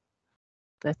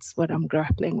 that's what I'm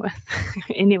grappling with.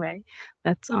 Anyway,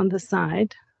 that's on the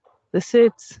side. The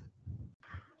third,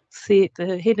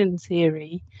 the hidden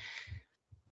theory,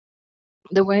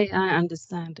 the way I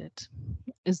understand it,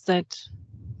 is that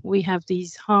we have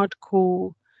these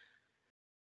hardcore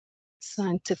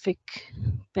scientific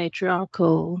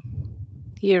patriarchal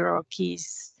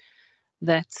hierarchies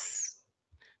that's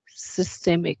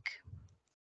systemic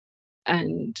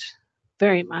and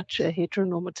very much a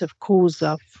heteronormative cause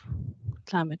of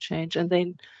climate change. And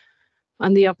then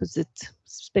on the opposite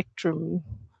spectrum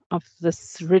of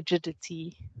this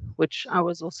rigidity, which I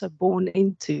was also born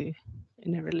into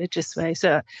in a religious way.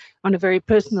 So on a very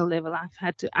personal level, I've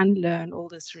had to unlearn all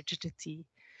this rigidity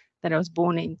that I was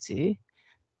born into.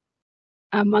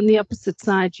 On the opposite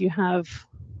side, you have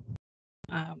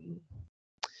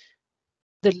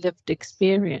the lived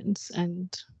experience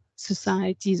and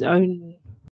society's own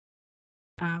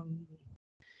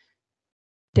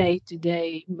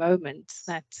day-to-day moments.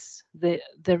 That's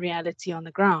the reality on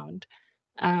the ground.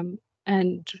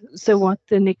 And so what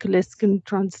the Nicholascan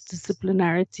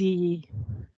transdisciplinarity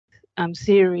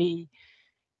theory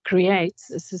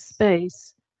creates is a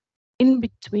space in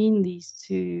between these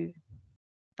two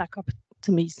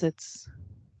dichotomies that's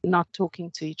not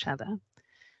talking to each other.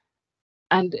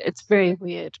 And it's very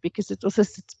weird because it also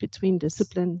sits between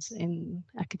disciplines in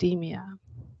academia.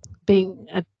 Being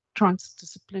a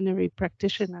transdisciplinary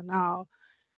practitioner now,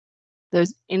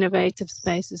 those innovative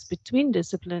spaces between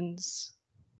disciplines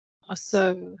are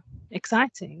so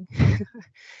exciting.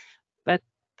 But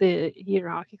the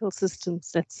hierarchical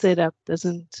systems that's set up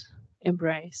doesn't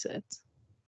embrace it.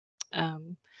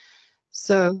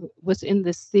 So within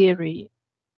this theory,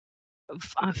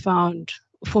 I found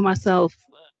for myself,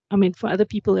 I mean, for other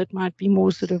people, it might be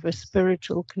more sort of a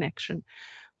spiritual connection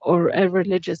or a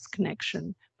religious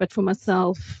connection. But for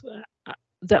myself,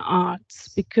 the arts,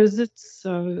 because it's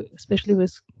so, especially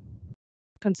with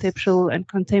conceptual and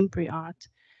contemporary art,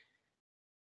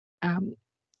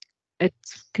 it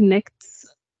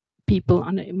connects people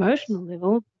on an emotional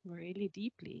level really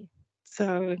deeply.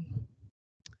 So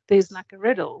there's like a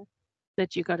riddle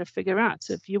that you got to figure out.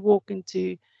 So if you walk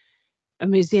into a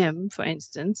museum, for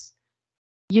instance,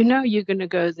 you know you're going to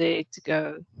go there to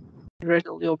go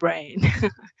riddle your brain.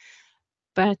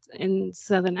 But in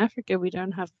Southern Africa, we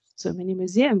don't have so many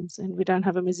museums and we don't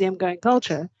have a museum going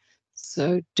culture.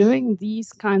 So doing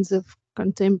these kinds of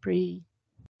contemporary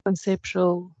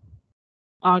conceptual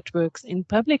artworks in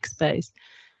public space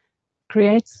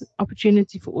creates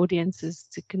opportunity for audiences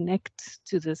to connect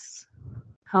to this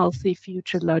healthy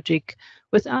future logic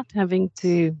without having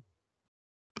to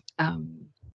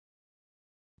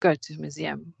go to a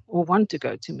museum or want to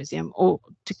go to a museum or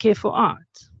to care for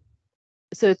art.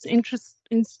 So it's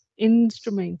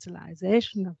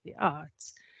instrumentalization of the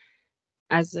arts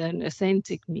as an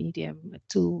authentic medium, a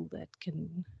tool that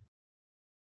can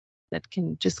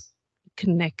just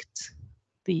connect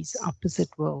these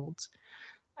opposite worlds.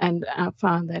 And I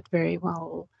found that very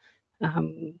well.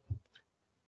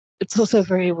 It's also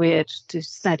very weird to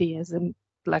study as a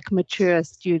mature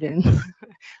student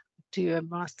to a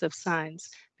Master of Science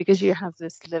because you have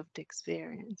this lived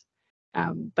experience.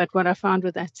 But what I found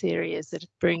with that theory is that it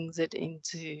brings it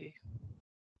into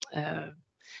a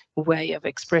way of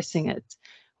expressing it,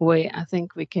 where I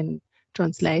think we can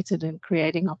translate it in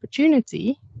creating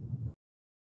opportunity,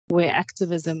 where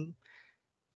activism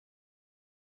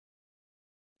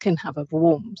can have a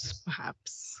warmth,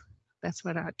 perhaps. That's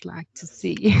what I'd like to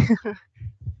see. We're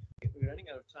running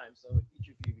out of time, so each of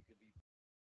you could be.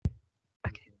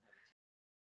 Okay.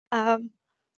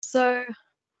 So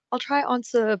I'll try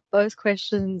answer both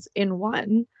questions in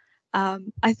one.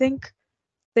 I think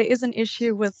there is an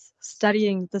issue with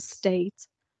studying the state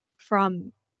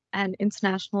from an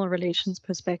international relations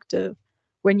perspective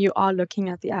when you are looking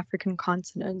at the African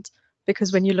continent,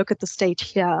 because when you look at the state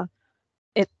here,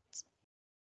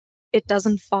 it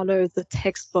doesn't follow the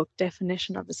textbook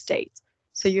definition of a state.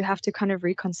 So you have to kind of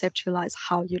reconceptualize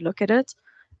how you look at it,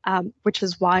 which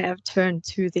is why I've turned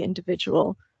to the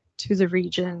individual, to the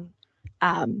region,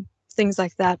 things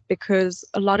like that, because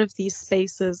a lot of these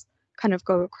spaces kind of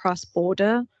go across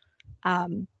border.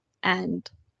 And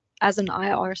as an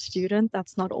IR student,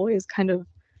 that's not always kind of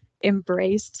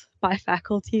embraced by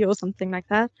faculty or something like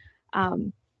that.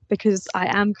 Because I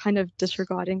am kind of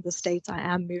disregarding the states. I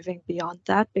am moving beyond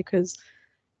that because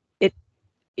it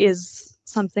is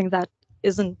something that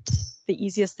isn't the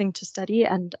easiest thing to study.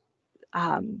 And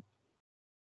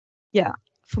yeah,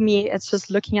 for me, it's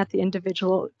just looking at the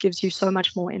individual gives you so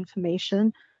much more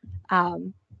information.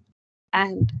 And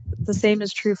the same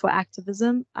is true for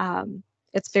activism.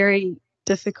 It's very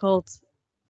difficult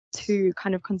to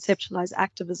kind of conceptualize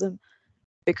activism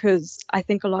because I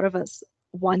think a lot of us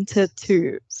wanted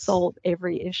to solve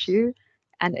every issue,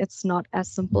 and it's not as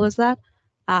simple as that.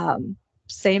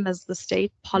 Same as the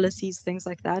state policies, things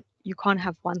like that. You can't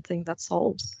have one thing that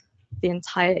solves the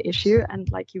entire issue.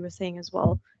 And like you were saying as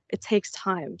well, it takes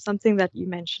time. Something that you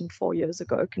mentioned 4 years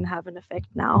ago can have an effect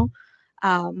now.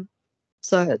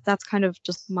 So that's kind of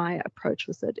just my approach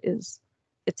with it, is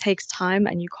it takes time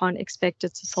and you can't expect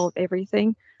it to solve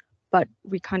everything, but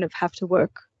we kind of have to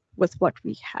work with what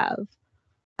we have.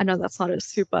 I know that's not a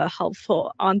super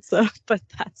helpful answer, but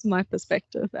that's my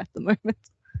perspective at the moment.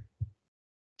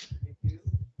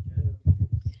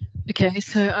 Okay,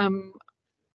 so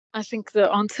I think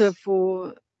the answer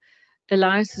for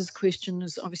Elias's question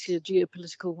is obviously a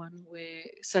geopolitical one, where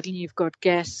suddenly you've got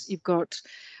gas, you've got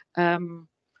Putin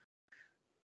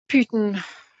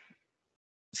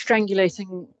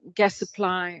strangulating gas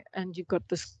supply, and you've got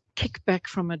this kickback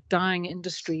from a dying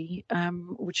industry,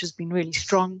 which has been really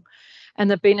strong, and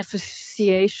the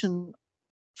beneficiation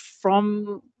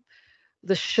from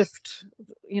the shift,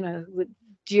 the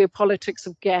geopolitics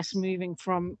of gas moving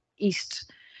from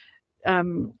east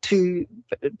to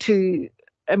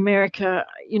America.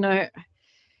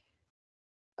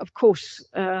 Of course,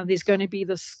 there's going to be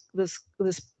this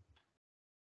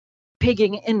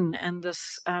pegging in and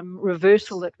this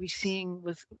reversal that we're seeing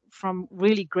from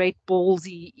really great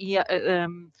ballsy.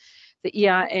 The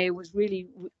EIA was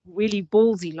really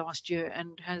ballsy last year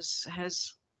and has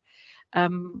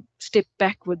stepped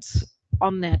backwards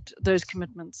on those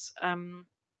commitments.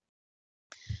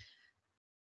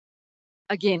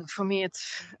 Again, for me,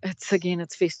 it's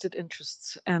vested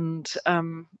interests, and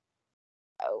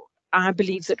I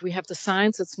believe that we have the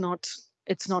science. It's not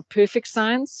perfect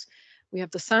science. We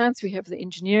have the science, we have the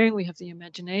engineering, we have the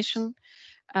imagination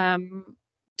to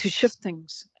shift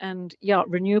things. And yeah,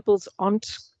 renewables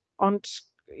aren't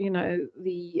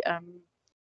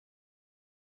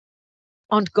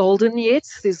golden yet.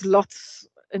 There's lots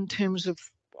in terms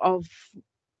of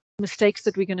mistakes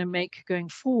that we're going to make going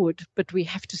forward, but we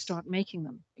have to start making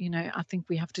them. I think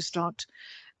we have to start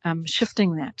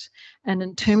shifting that. And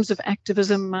in terms of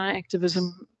activism, my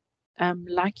activism,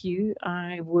 like you,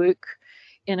 I work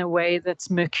in a way that's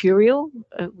mercurial.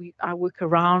 I work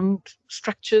around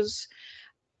structures,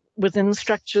 within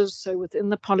structures, so within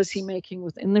the policy making,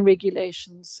 within the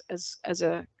regulations, as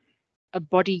a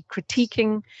body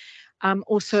critiquing.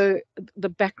 Also, the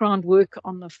background work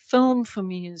on the film for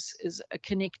me is a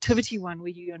connectivity one, where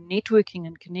you are networking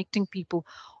and connecting people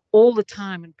all the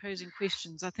time and posing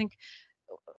questions. I think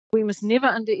we must never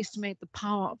underestimate the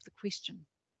power of the question.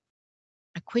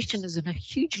 A question is a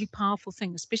hugely powerful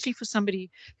thing, especially for somebody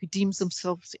who deems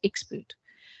themselves expert.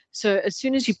 So as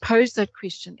soon as you pose that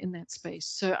question in that space,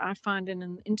 so I find in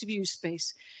an interview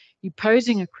space, you're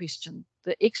posing a question,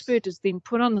 the expert is then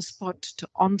put on the spot to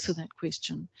answer that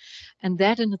question. And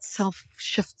that in itself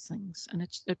shifts things. And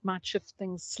it might shift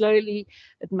things slowly,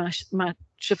 it might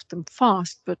shift them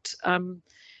fast. But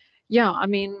yeah, I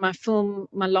mean, my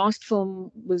last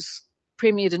film was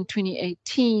premiered in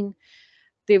 2018.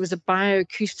 There was a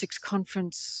bioacoustics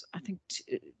conference, I think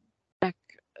back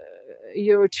a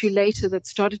year or two later, that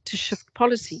started to shift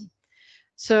policy.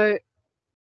 So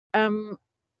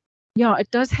yeah,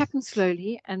 it does happen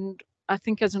slowly. And I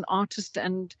think as an artist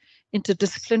and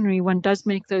interdisciplinary, one does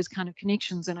make those kind of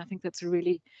connections. And I think those are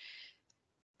really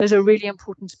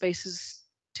important spaces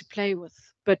to play with.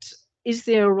 But is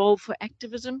there a role for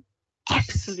activism?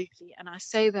 Absolutely. And I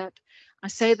say that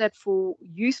for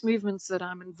youth movements that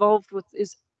I'm involved with,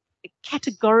 is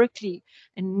categorically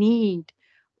a need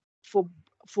for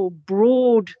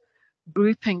broad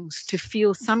groupings to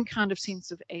feel some kind of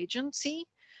sense of agency.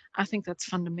 I think that's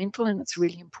fundamental and it's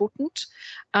really important.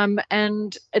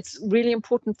 And it's really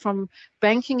important from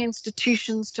banking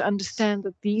institutions to understand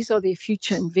that these are their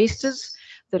future investors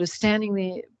that are standing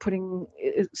there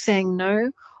saying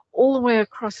no, all the way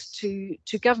across to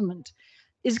government.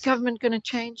 Is government going to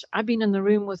change? I've been in the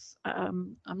room with,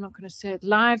 I'm not going to say it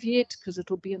live yet because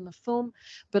it'll be in the film,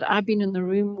 but I've been in the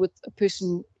room with a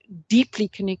person deeply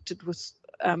connected with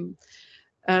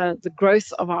the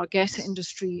growth of our gas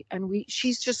industry. And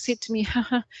she's just said to me,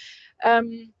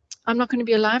 I'm not going to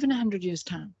be alive in 100 years'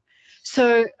 time.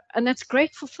 So, and that's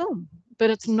great for film, but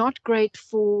it's not great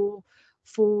for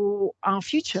our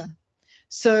future.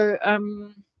 So,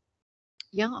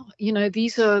 yeah,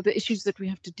 these are the issues that we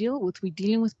have to deal with. We're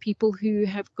dealing with people who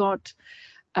have got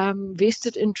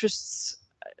vested interests,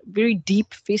 very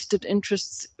deep vested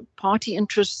interests, party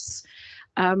interests,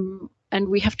 and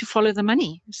we have to follow the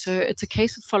money. So it's a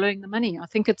case of following the money. I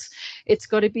think it's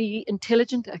got to be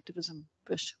intelligent activism,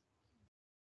 Bush.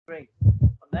 Great.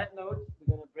 On that note,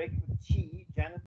 we're going to break for tea. Janet.